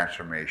best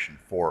transformation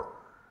for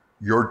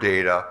your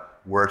data,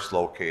 where it's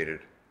located,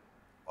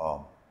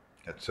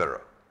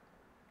 etc.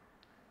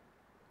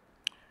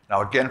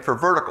 Now again, for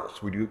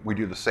verticals, we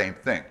do the same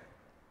thing.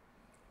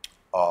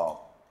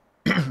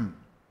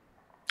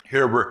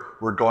 Here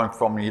we're going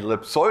from the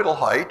ellipsoidal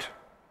height,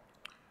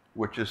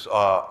 which is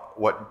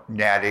what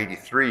NAD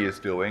 83 is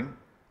doing.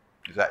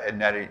 Is that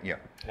NAD 80? Yeah.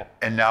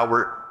 And now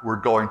we're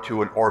going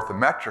to an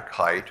orthometric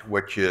height,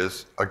 which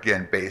is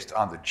again based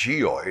on the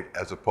geoid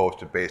as opposed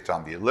to based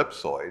on the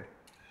ellipsoid.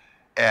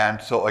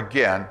 And so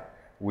again,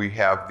 we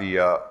have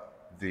the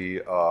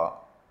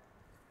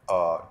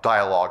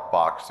dialog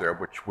box there,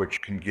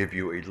 which can give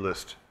you a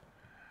list.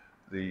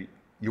 You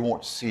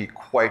won't see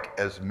quite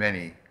as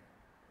many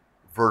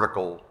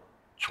vertical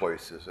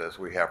choices as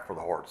we have for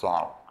the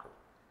horizontal.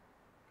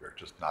 There are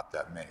just not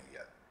that many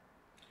yet.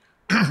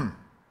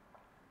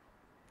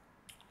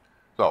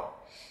 So,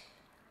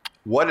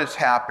 what is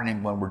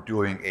happening when we're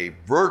doing a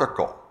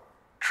vertical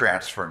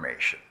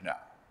transformation now?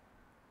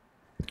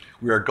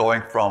 We are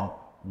going from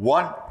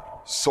one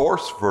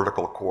source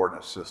vertical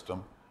coordinate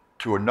system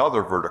to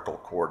another vertical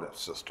coordinate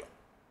system.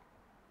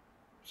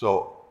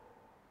 So,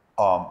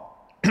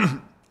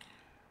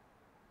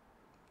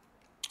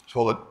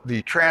 so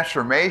the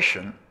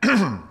transformation,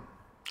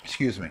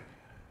 excuse me,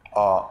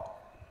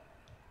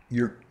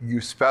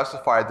 you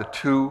specify the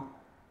two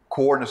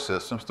coordinate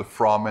systems, the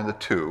from and the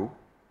to,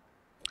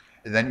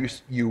 and then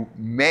you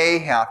may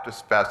have to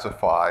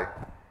specify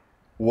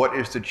what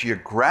is the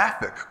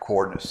geographic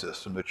coordinate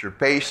system that you're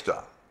based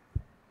on.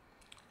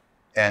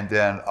 And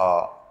then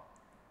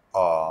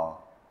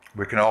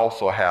we can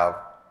also have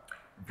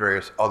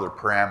various other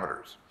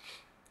parameters.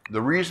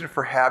 The reason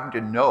for having to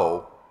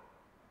know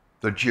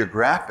the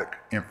geographic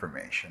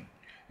information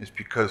is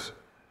because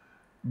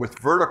with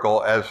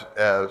vertical, as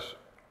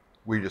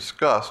we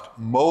discussed,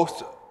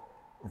 most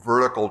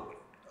vertical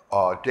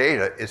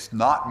data is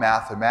not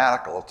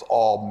mathematical. It's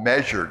all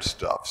measured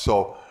stuff.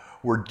 So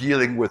we're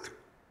dealing with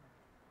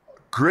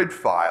grid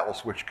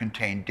files which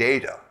contain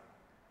data.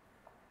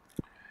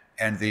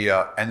 And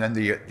then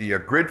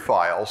the grid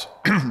files,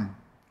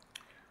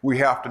 we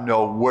have to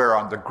know where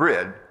on the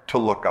grid to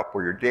look up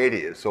where your data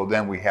is. So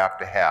then we have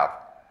to have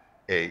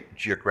a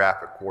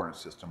geographic coordinate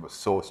system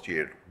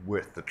associated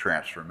with the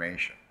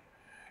transformation.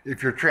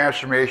 If your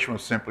transformation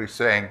was simply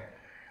saying,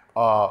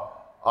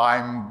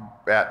 I'm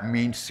at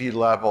mean sea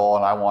level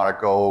and I want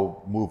to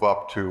go move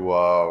up to,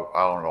 I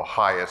don't know,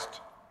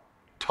 highest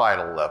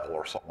tidal level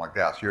or something like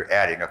that, so you're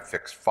adding a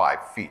fixed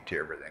 5 feet to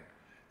everything,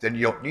 then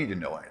you don't need to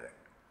know anything.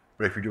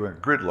 But if you're doing a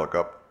grid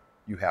lookup,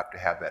 you have to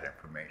have that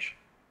information.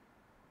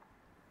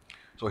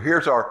 So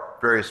here's our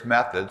various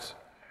methods.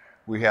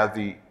 We have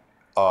the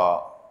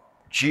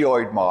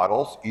geoid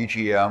models,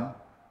 EGM,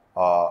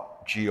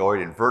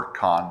 geoid, and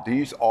vertcon.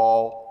 These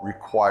all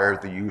require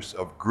the use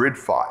of grid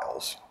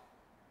files,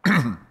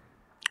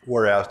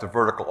 whereas the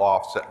vertical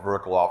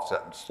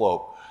offset, and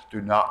slope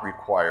do not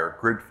require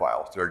grid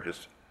files. They're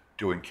just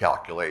doing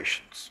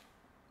calculations.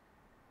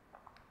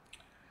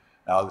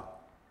 Now,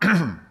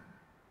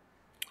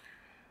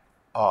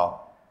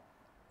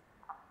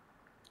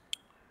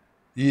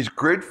 these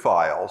grid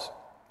files,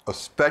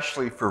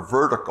 especially for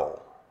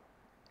vertical,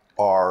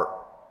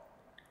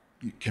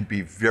 can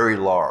be very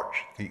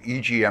large. The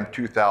EGM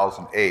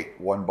 2008,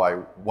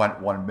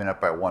 one minute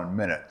by 1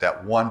 minute,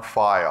 that one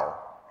file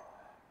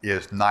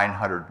is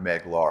 900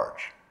 meg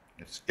large.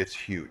 It's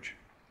huge.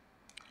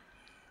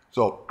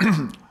 So,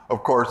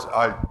 of course,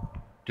 I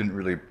didn't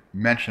really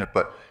mention it,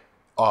 but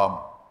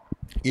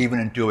even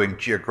in doing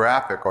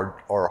geographic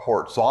or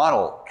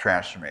horizontal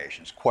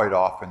transformations, quite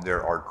often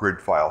there are grid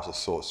files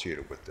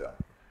associated with them.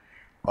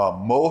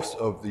 Most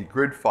of the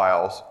grid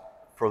files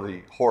for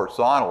the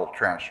horizontal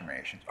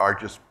transformations are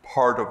just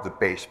part of the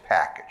base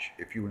package.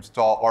 If you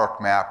install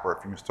ArcMap or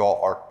if you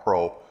install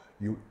ArcPro,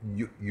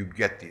 you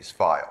get these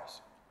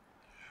files.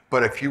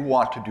 But if you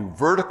want to do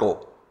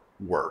vertical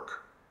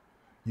work,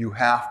 you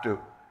have to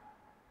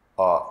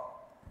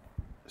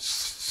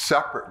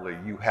separately,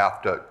 you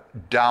have to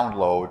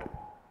download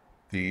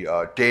the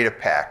data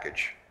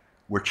package,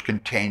 which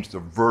contains the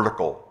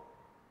vertical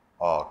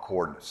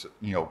coordinates,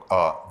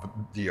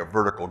 the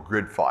vertical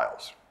grid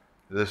files.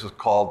 This is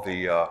called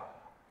the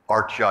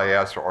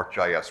ArcGIS or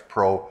ArcGIS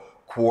Pro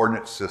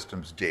Coordinate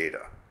Systems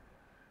Data.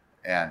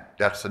 And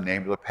that's the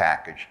name of the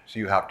package. So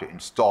you have to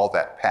install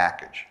that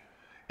package.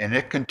 And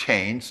it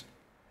contains,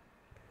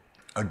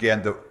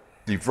 again, the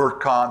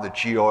vertcon, the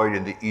geoid,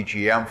 and the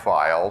EGM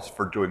files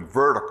for doing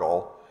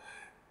vertical.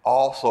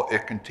 Also,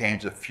 it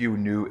contains a few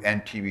new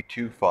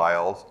NTV2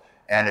 files,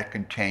 and it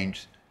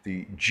contains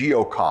the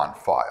geocon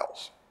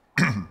files.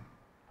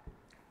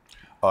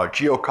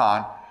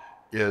 Geocon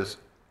is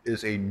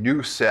a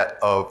new set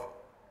of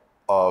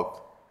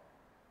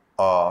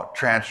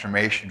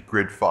transformation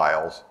grid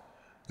files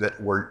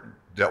that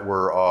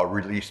were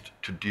released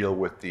to deal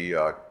with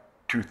the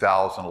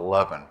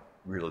 2011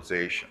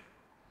 realization,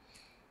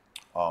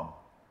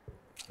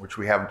 which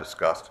we haven't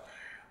discussed.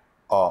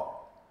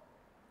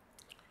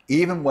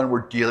 Even when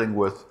we're dealing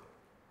with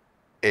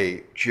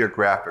a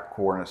geographic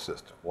coordinate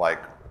system,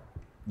 like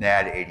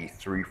NAD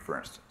 83, for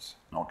instance.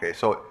 Okay,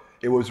 so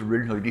it was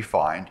originally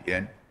defined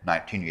in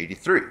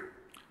 1983.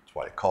 That's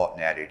why they call it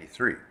NAD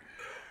 83.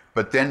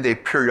 But then they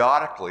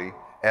periodically,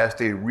 as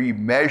they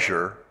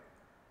remeasure,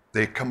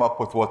 they come up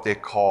with what they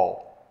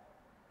call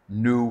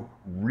new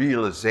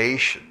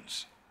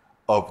realizations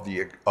of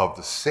the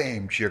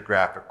same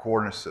geographic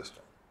coordinate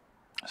system.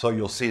 So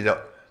you'll see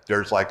that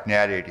there's like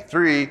NAD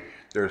 83,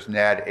 there's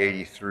NAD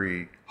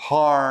 83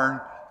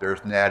 Harn,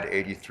 there's NAD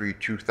 83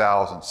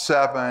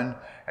 2007,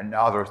 and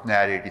now there's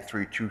NAD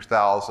 83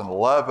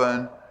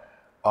 2011.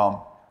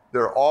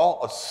 They're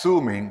all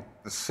assuming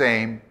the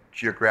same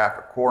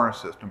geographic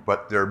coordinate system,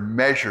 but they're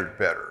measured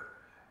better.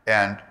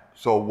 And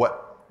so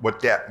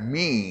what that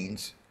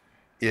means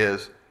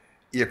is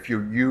if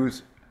you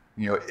use,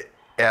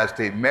 as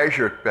they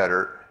measure it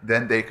better,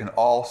 then they can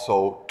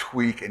also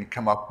tweak and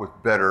come up with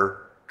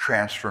better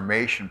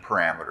transformation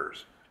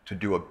parameters to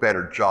do a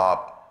better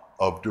job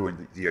of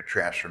doing the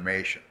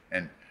transformation.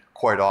 And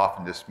quite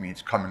often this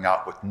means coming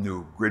out with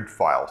new grid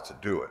files to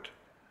do it.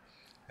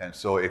 And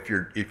so if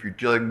you're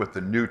dealing with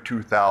the new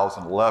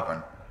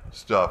 2011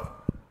 stuff,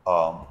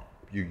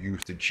 you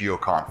use the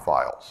geocon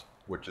files,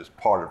 which is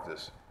part of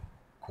this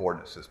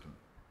coordinate system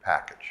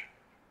package.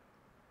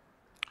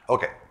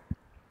 Okay,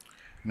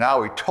 now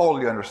we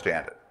totally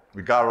understand it.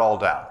 We got it all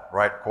down,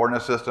 right?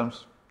 Coordinate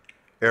systems,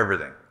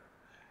 everything.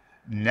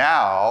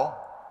 Now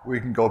we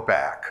can go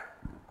back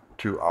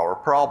to our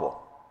problem.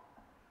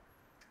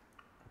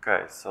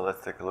 Okay, so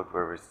let's take a look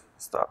where we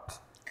stopped.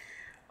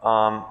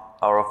 Our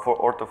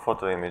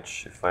orthophoto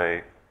image, if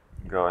I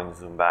go and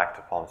zoom back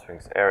to Palm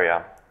Springs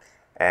area,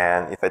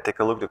 and if I take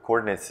a look at the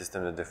coordinate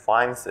system that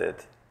defines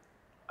it,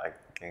 I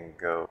can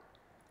go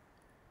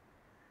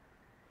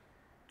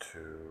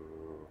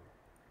to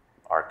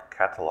our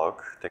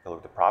catalog, take a look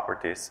at the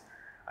properties,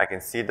 I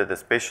can see that the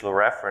spatial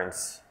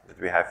reference that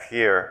we have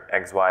here,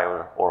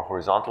 XY or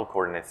horizontal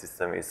coordinate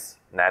system, is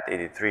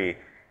NAT83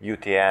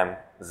 UTM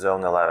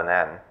zone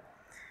 11N.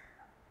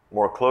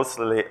 More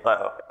closely,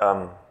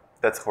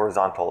 that's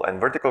horizontal, and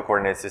vertical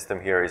coordinate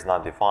system here is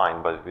not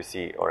defined, but we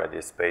see already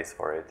a space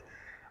for it.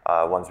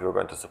 Once we're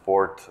going to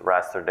support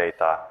raster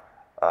data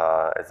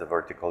as a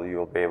vertical, you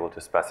will be able to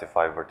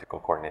specify vertical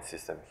coordinate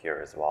system here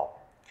as well.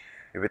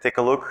 If we take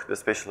a look at the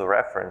spatial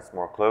reference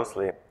more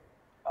closely,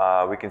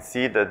 we can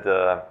see that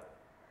the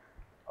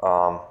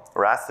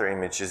raster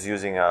image is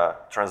using a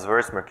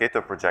transverse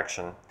Mercator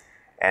projection,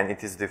 and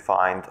it is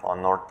defined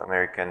on North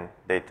American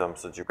datum,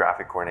 so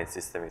geographic coordinate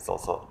system is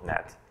also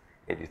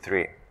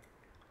NAT83.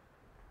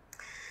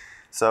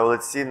 So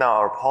let's see now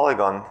our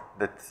polygon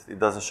that it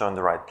doesn't show in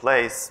the right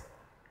place.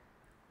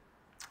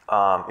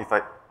 Let's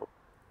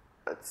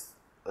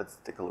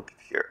take a look at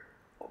here,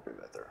 it'll be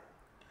better.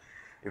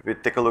 If we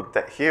take a look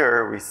at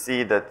here, we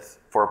see that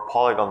for a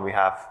polygon we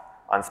have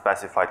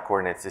unspecified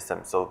coordinate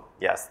system. So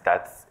yes,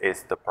 that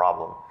is the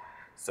problem.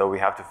 So we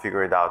have to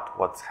figure it out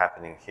what's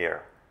happening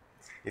here.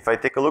 If I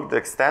take a look at the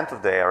extent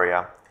of the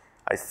area,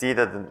 I see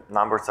that the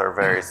numbers are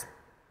very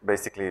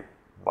basically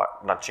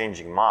not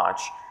changing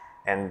much,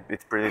 and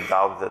it's pretty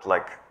doubt that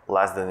like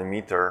less than a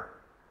meter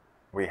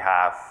we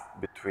have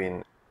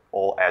between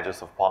all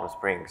edges of Palm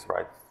Springs,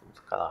 right? It's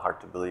kind of hard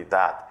to believe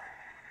that.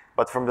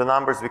 But from the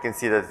numbers we can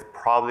see that it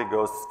probably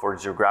goes for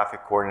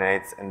geographic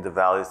coordinates, and the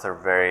values are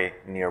very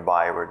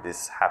nearby where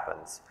this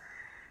happens.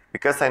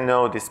 Because I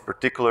know this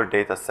particular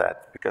data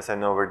set, because I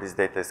know where this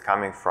data is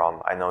coming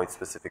from, I know its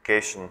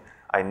specification,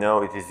 I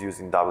know it is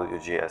using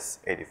WGS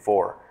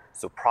 84.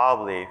 So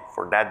probably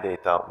for that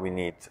data, we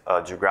need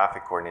a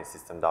geographic coordinate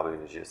system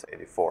WGS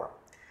 84.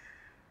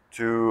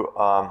 To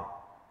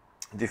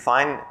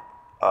define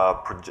a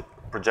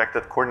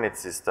projected coordinate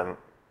system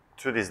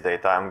to this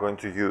data, I'm going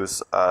to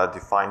use a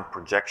define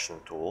projection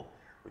tool,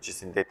 which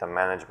is in data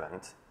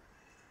management.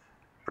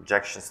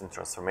 Projections and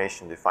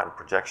transformation, define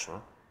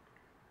projection.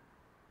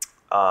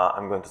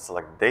 I'm going to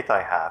select the data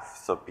I have,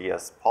 so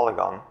PS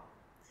polygon.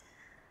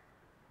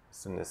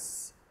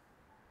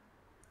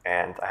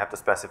 And I have to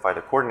specify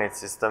the coordinate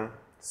system.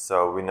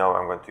 So we know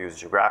I'm going to use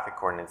geographic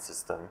coordinate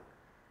system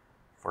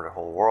for the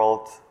whole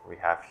world. We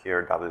have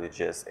here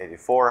WGS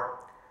 84.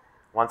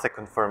 Once I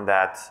confirm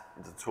that,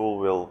 the tool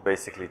will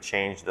basically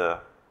change the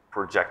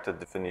projected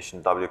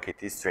definition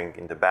WKT string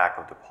in the back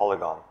of the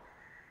polygon.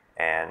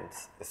 And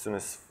as soon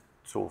as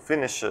the tool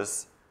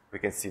finishes, we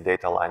can see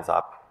data lines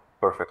up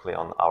perfectly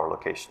on our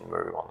location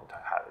where we wanted to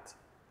have it.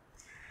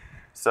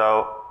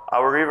 So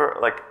our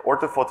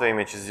orthophoto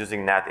image is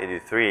using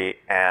NAT83,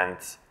 and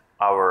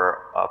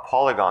our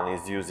polygon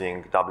is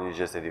using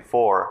WGS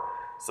 84.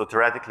 So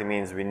theoretically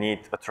means we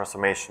need a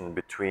transformation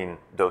between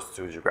those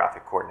two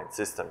geographic coordinate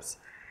systems.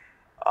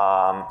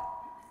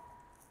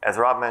 As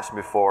Rob mentioned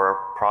before,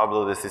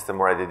 probably the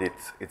system already did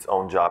its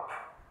own job,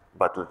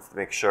 but let's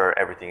make sure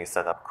everything is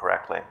set up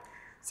correctly.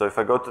 So if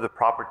I go to the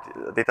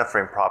data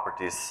frame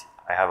properties,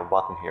 I have a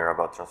button here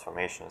about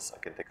transformations. I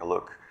can take a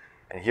look.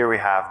 And here we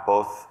have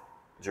both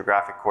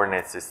geographic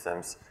coordinate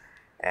systems,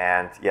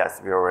 and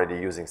yes, we're already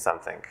using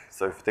something.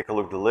 So if you take a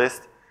look at the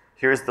list,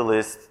 here's the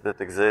list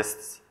that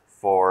exists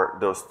for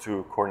those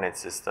two coordinate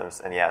systems,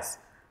 and yes,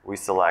 we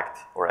select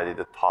already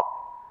the top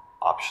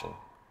option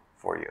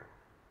for you.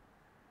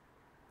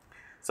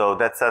 So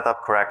that's set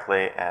up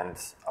correctly, and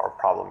our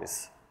problem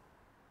is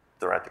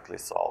theoretically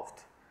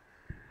solved.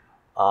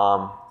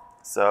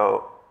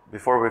 So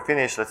before we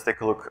finish, let's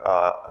take a look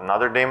at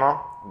another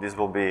demo. This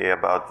will be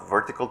about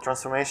vertical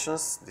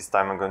transformations. This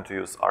time I'm going to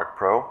use Arc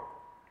Pro.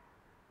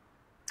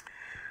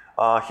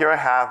 Here I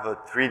have a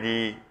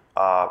 3D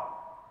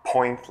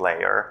point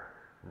layer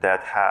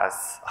that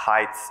has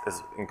heights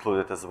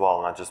included as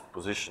well, not just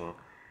position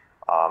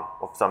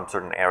of some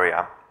certain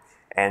area.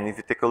 And if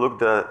you take a look at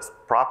the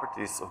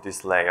properties of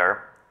this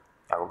layer,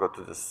 I will go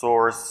to the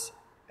source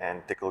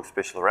and take a look at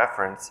spatial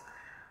reference.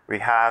 We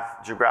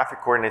have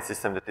geographic coordinate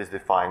system that is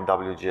defined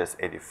WGS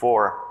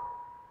 84.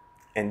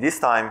 And this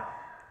time,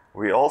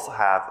 we also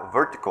have a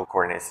vertical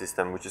coordinate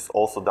system, which is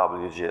also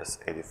WGS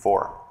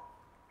 84.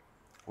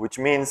 Which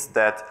means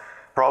that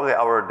probably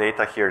our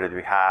data here that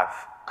we have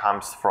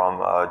comes from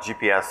a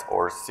GPS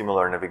or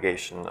similar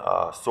navigation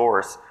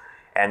source,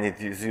 and it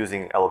is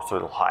using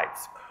ellipsoidal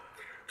heights.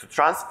 To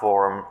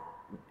transform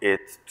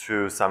it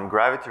to some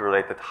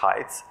gravity-related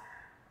heights,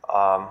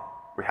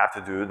 we have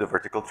to do the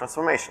vertical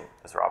transformation,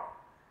 as Rob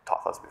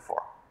taught us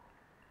before.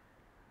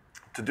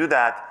 To do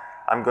that,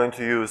 I'm going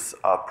to use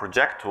a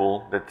project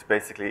tool that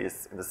basically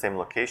is in the same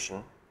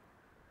location.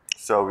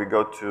 So we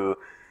go to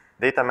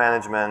data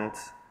management,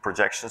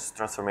 projections,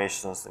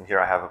 transformations, and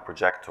here I have a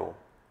project tool.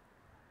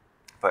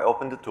 If I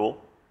open the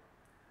tool,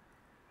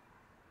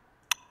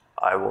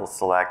 I will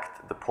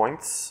select the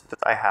points that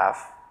I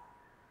have.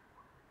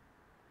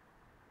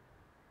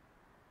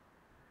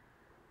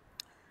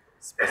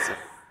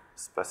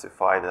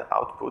 Specify the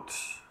output.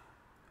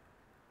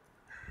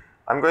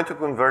 I'm going to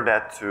convert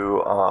that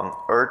to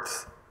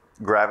Earth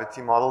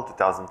gravity model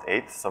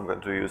 2008, so I'm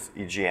going to use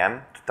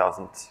EGM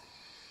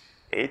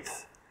 2008,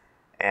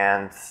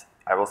 and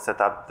I will set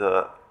up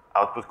the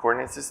output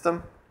coordinate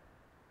system.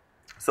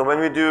 So when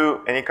we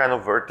do any kind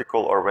of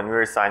vertical, or when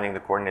we're assigning the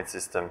coordinate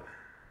system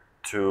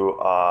to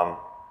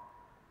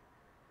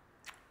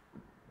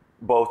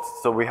both,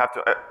 so we have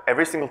to,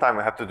 every single time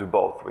we have to do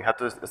both. We have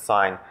to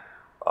assign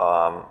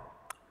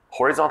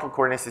horizontal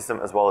coordinate system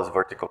as well as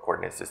vertical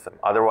coordinate system.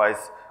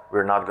 Otherwise,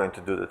 we're not going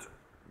to do the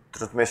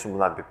transformation will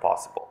not be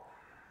possible.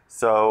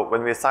 So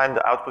when we assign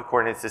the output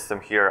coordinate system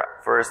here,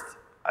 first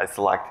I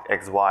select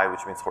XY,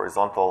 which means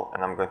horizontal,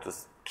 and I'm going to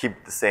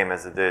keep the same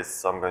as it is,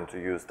 so I'm going to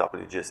use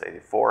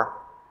WGS84.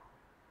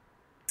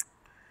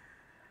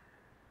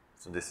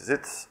 So this is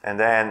it. And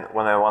then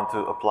when I want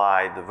to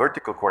apply the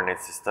vertical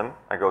coordinate system,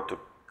 I go to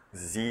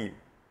Z.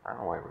 I don't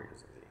know why we're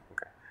using Z.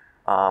 Okay.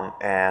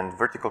 And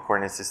vertical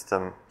coordinate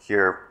system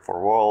here for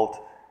world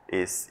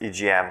is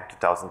EGM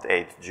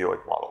 2008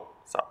 geoid model.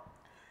 So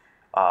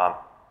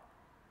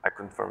I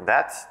confirm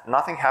that.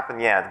 Nothing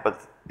happened yet,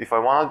 but if I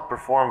want to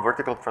perform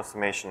vertical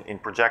transformation in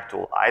Project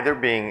Tool, either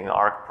being in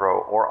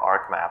ArcPro or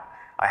ArcMap,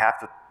 I have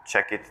to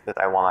check it that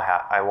I want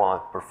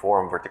to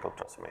perform vertical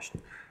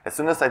transformation. As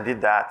soon as I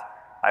did that,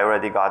 I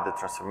already got the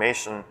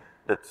transformation.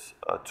 That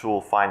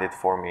tool find it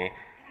for me,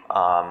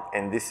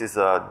 and this is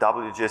a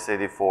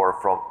WGS84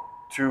 from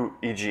to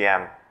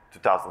EGM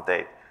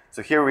 2008.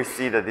 So here we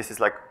see that this is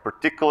like a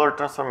particular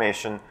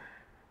transformation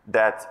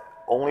that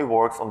only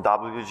works on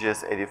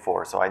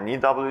WGS84. So I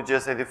need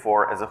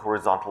WGS84 as a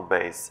horizontal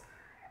base,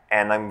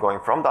 and I'm going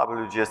from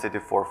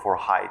WGS84 for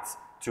heights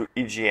to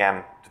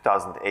EGM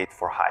 2008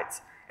 for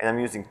heights, and I'm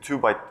using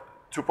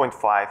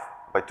 2.5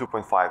 by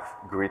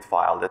 2.5 grid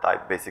file that I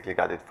basically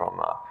got it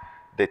from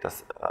data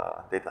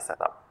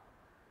setup.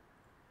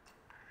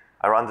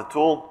 I run the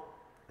tool.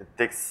 It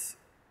takes,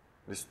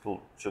 this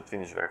tool should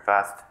finish very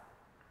fast.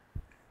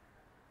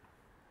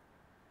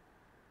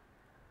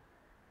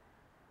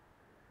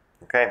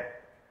 Okay,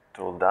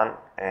 tool done,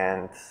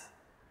 and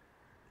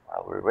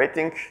while we're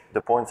waiting,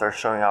 the points are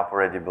showing up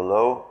already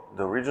below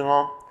the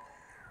original.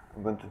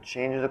 I'm going to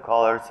change the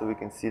color so we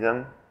can see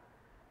them.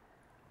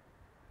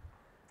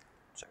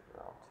 Check it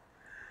out.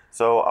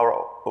 So our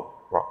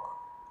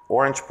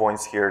orange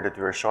points here that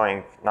we're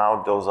showing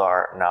now, those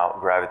are now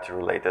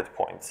gravity-related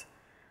points.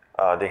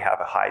 They have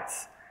a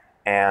heights,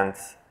 and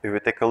if we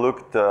take a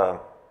look at the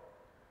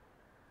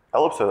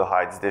ellipsoidal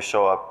heights, they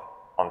show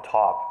up on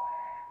top.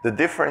 The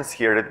difference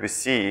here that we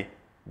see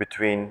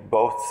between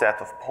both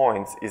set of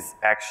points is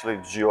actually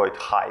geoid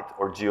height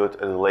or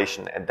geoid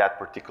elevation at that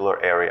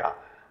particular area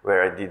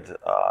where I did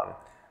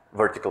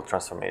vertical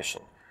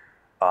transformation.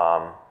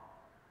 And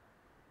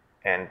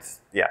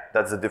yeah,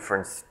 that's the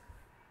difference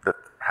that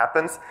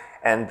happens.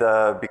 And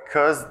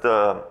because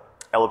the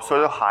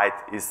ellipsoidal height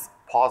is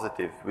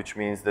positive, which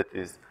means that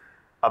is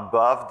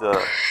above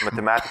the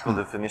mathematical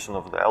definition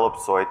of the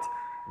ellipsoid,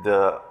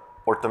 the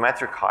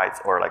orthometric heights,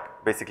 or like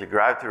basically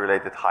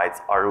gravity-related heights,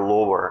 are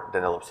lower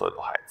than ellipsoidal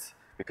heights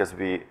because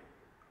we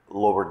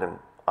lower them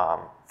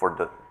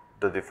for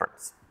the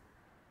difference.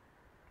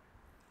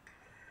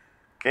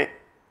 Okay,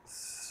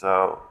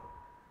 so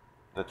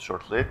that's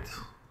short-lived.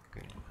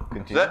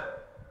 Continue. That's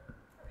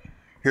it.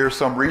 Here's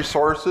some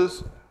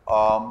resources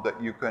that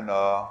you can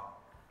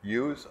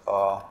use.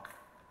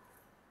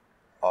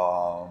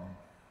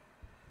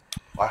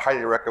 I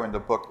highly recommend the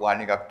book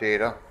Lining Up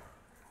Data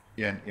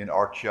in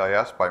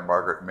ArcGIS by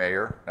Margaret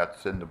Mayer.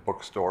 That's in the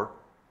bookstore.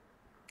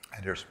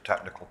 And there's some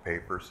technical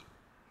papers.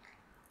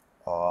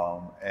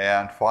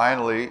 And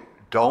finally,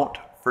 don't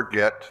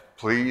forget,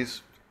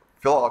 please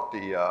fill out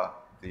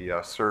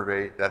the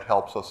survey. That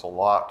helps us a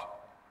lot.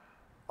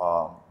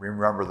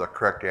 Remember, the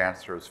correct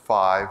answer is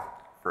 5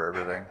 for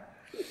everything.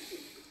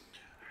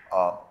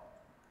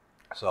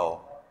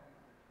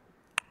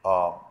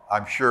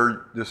 I'm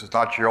sure this is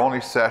not your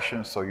only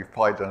session, so you've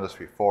probably done this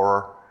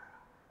before.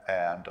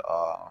 And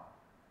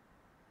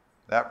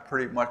that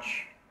pretty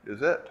much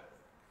is it.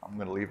 I'm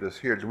going to leave this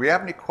here. Do we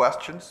have any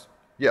questions?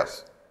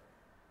 Yes.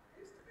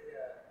 It used to be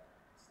a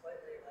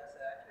slightly less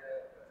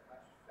accurate but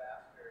much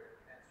faster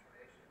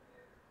transformation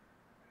in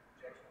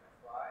projection on the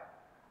fly.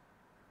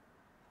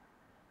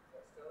 Is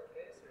that still the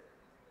case, or is it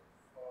using the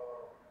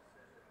full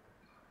precision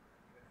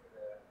even for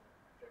the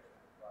projection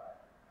on the fly?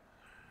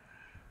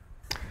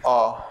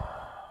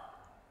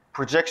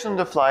 Projection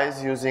on the fly is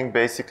using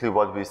basically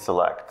what we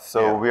select. So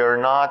Yeah. we're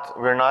not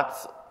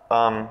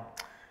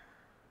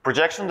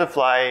projection on the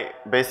fly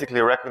basically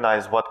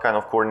recognize what kind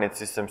of coordinate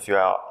systems you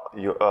have,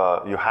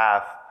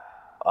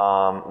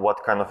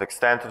 what kind of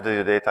extent of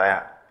the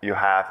data you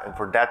have, and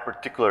for that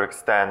particular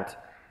extent,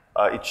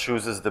 it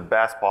chooses the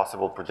best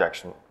possible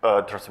projection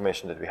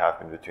transformation that we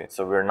have in between.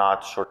 So we're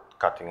not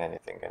shortcutting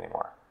anything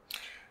anymore.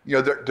 You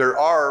know, there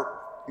are,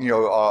 you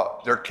know,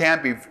 there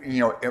can be, you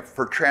know,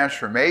 for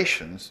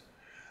transformations,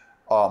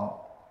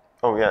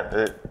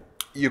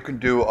 you can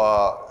do,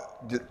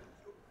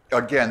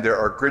 again, there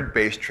are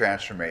grid-based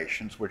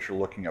transformations, which are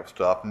looking up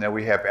stuff, and then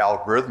we have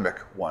algorithmic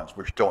ones,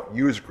 which don't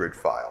use grid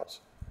files.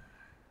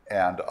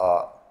 And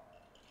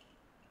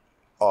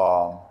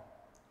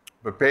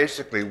But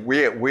basically,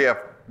 we have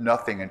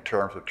nothing in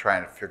terms of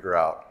trying to figure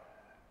out,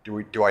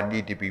 do I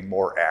need to be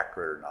more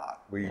accurate or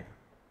not? We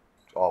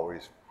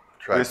always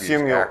try to be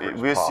as accurate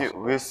as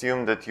possible. We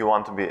assume that you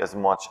want to be as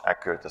much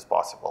accurate as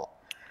possible.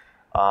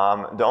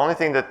 The only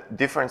thing that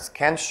difference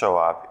can show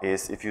up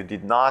is if you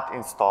did not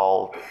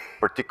install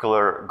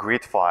particular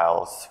grid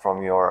files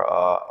from your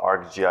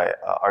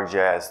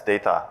ArcGIS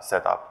data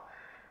setup.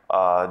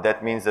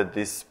 That means that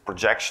this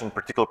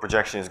particular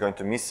projection is going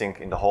to missing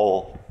in the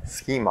whole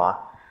schema.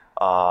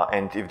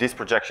 And if this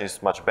projection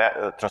is much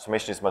better,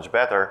 transformation is much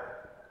better,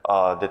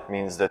 that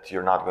means that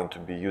you're not going to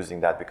be using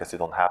that because you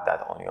don't have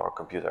that on your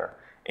computer.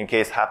 In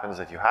case happens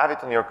that you have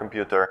it on your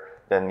computer,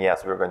 then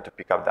yes, we're going to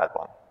pick up that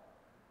one.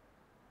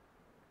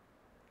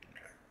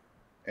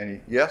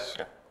 Any, yes?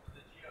 Yeah. The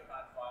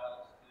geocon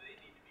files, do they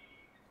need to be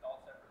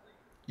installed separately?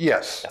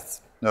 Yes.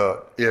 Yes.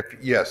 No,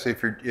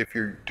 if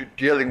you're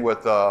dealing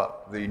with the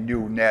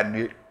new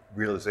NAD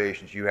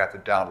realizations, you have to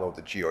download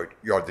the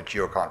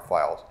geocon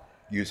files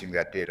using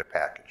that data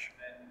package.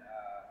 Then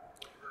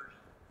what version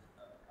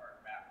of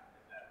ArcMap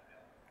is that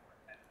available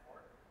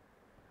for?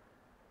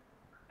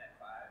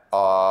 10.4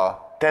 or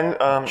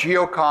 10.5?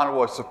 Geocon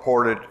was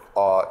supported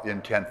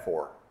in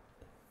 10.4.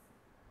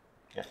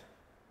 Yeah.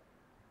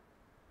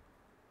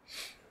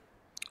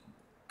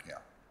 Yeah.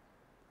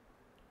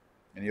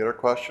 Any other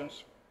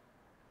questions?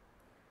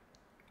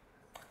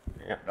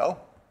 Yeah. No?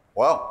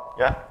 Well.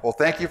 Yeah. Well,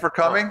 thank you for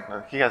coming.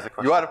 No, he has a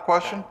question. You had a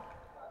question?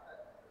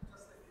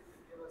 Just if you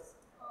could give us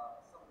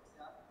some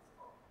examples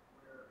of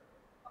where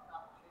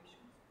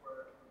applications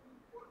where it would be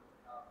important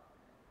to have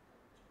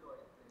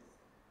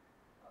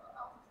geoid-based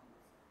altitudes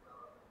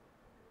relevant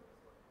to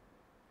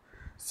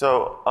this. So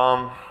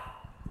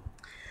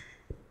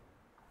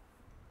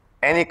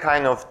any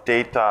kind of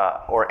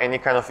data or any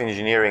kind of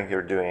engineering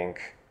you're doing,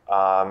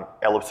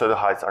 ellipsoidal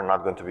heights are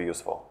not going to be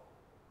useful.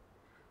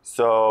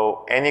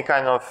 So any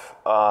kind of,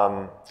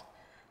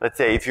 let's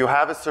say if you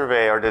have a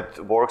surveyor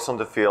that works on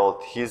the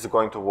field, he's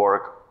going to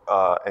work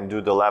and do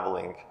the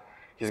leveling.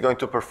 He's going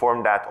to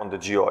perform that on the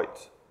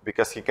geoid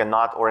because he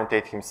cannot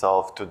orientate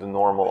himself to the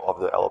normal of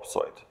the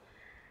ellipsoid.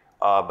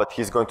 But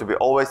he's going to be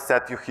always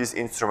set to his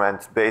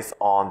instruments based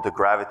on the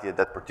gravity at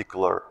that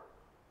particular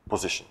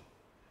position.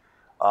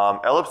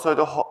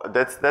 Ellipsoidal,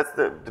 that's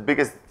the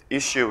biggest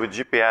issue with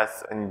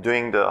GPS and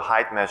doing the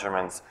height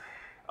measurements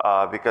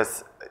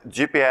because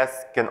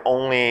GPS can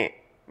only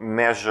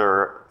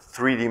measure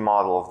 3D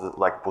model of the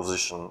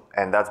position,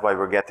 and that's why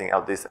we're getting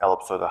out these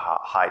ellipsoidal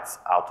heights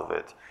out of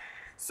it.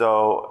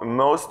 So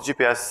most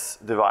GPS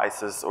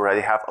devices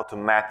already have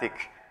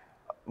automatic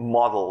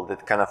model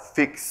that kind of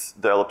fix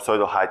the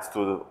ellipsoidal heights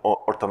to the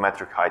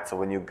orthometric height. So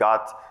when you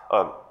got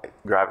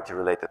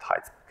gravity-related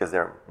heights, because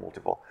they're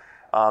multiple,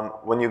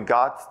 when you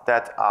got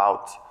that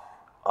out,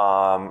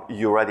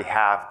 you already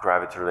have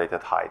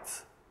gravity-related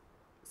heights.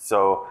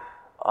 So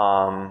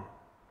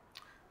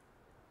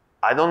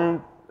I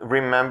don't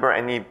remember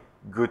any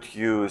good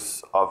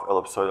use of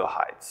ellipsoidal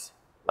heights.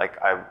 Like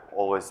I've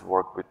always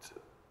worked with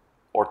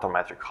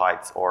orthometric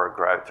heights or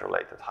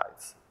gravity-related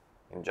heights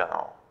in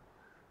general.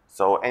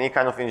 So any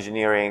kind of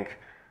engineering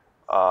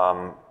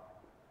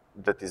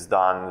that is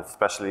done,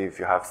 especially if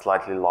you have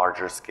slightly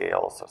larger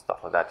scales or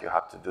stuff like that, you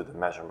have to do the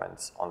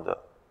measurements on the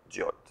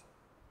geoid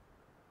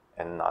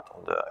and not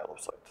on the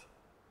ellipsoid.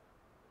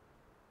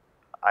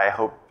 I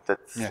hope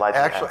that slightly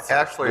answers.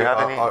 Actually, Do you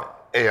have any?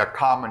 a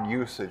common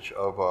usage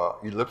of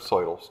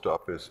ellipsoidal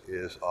stuff is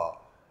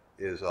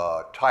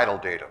tidal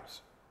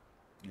datums.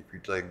 If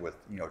you're dealing with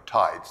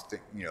tides,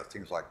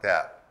 things like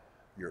that,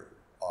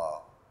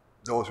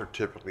 those are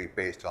typically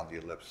based on the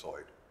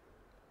ellipsoid.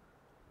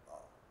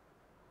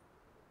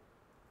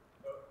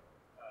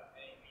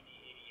 Any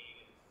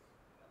VD88 is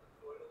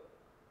ellipsoidal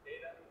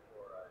data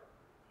or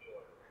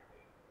geoid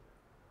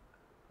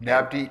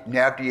data?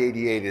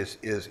 NAVD88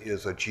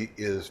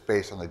 is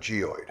based on the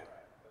geoid.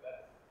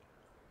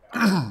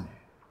 And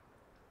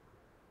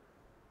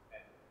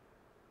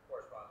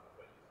corresponds with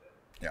what you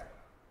said.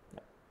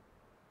 Yeah.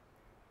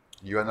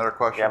 You have another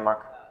question? Yeah,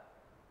 Mark.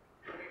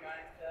 Can you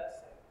remind us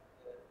of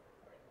the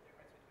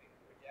difference between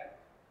project and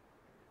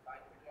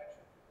define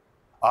projection?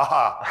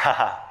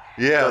 Aha.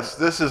 Yes,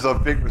 this is a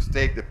big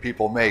mistake that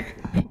people make.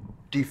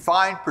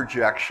 Defined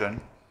projection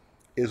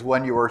is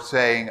when you are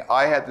saying,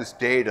 I have this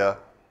data,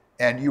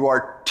 and you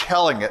are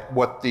telling it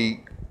what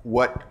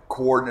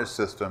coordinate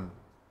system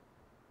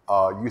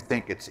you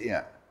think it's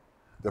in.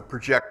 The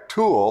project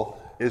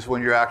tool is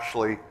when you're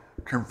actually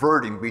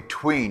converting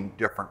between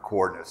different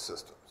coordinate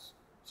systems.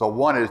 So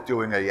one is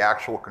doing an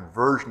actual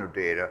conversion of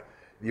data.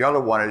 The other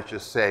one is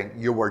just saying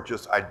you are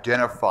just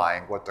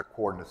identifying what the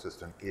coordinate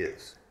system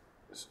is.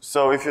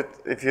 So if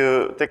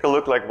you take a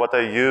look like what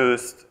I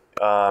used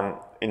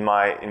in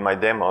my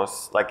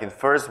demos, like in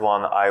first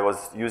one I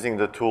was using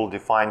the tool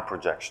define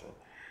projection.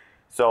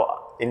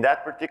 So in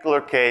that particular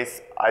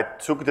case, I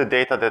took the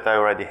data that I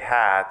already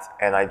had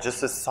and I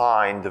just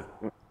assigned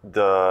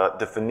the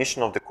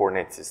definition of the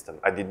coordinate system.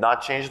 I did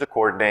not change the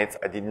coordinates.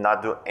 I did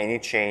not do any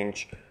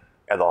change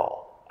at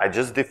all. I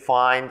just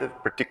defined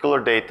particular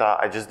data,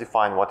 I just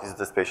defined what is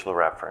the spatial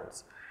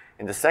reference.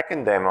 In the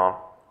second demo,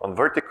 on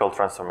vertical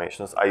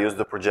transformations, I used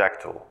the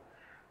project tool.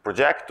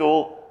 Project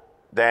tool,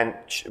 then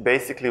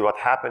basically what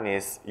happened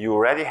is you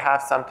already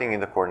have something in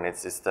the coordinate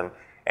system,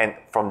 and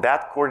from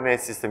that coordinate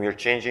system, you're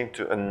changing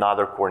to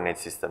another coordinate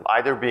system,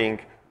 either being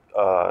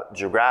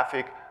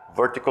geographic,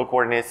 vertical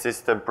coordinate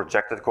system,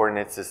 projected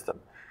coordinate system.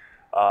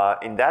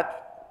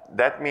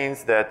 That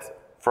means that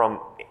from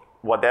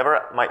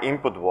whatever my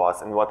input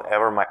was and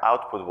whatever my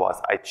output was,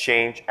 I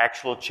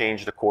actually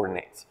change the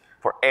coordinates.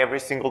 For every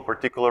single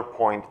particular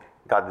point,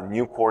 got the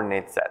new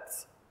coordinate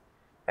sets.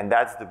 And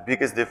that's the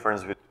biggest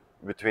difference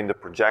between the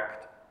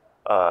project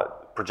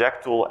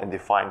tool and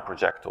define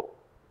project tool.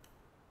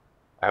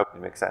 I hope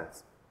it makes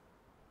sense.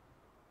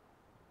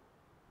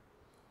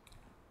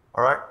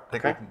 All right, I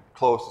think we can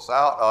close this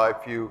out.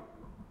 If you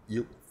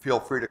feel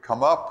free to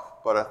come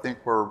up, but I think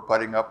we're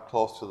butting up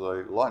close to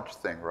the lunch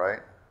thing, right?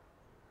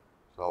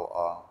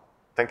 So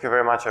thank you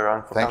very much,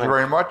 everyone, for coming. Thank you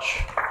very much.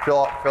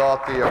 Fill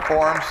out the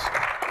forms.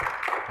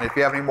 And if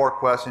you have any more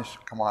questions,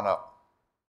 come on up.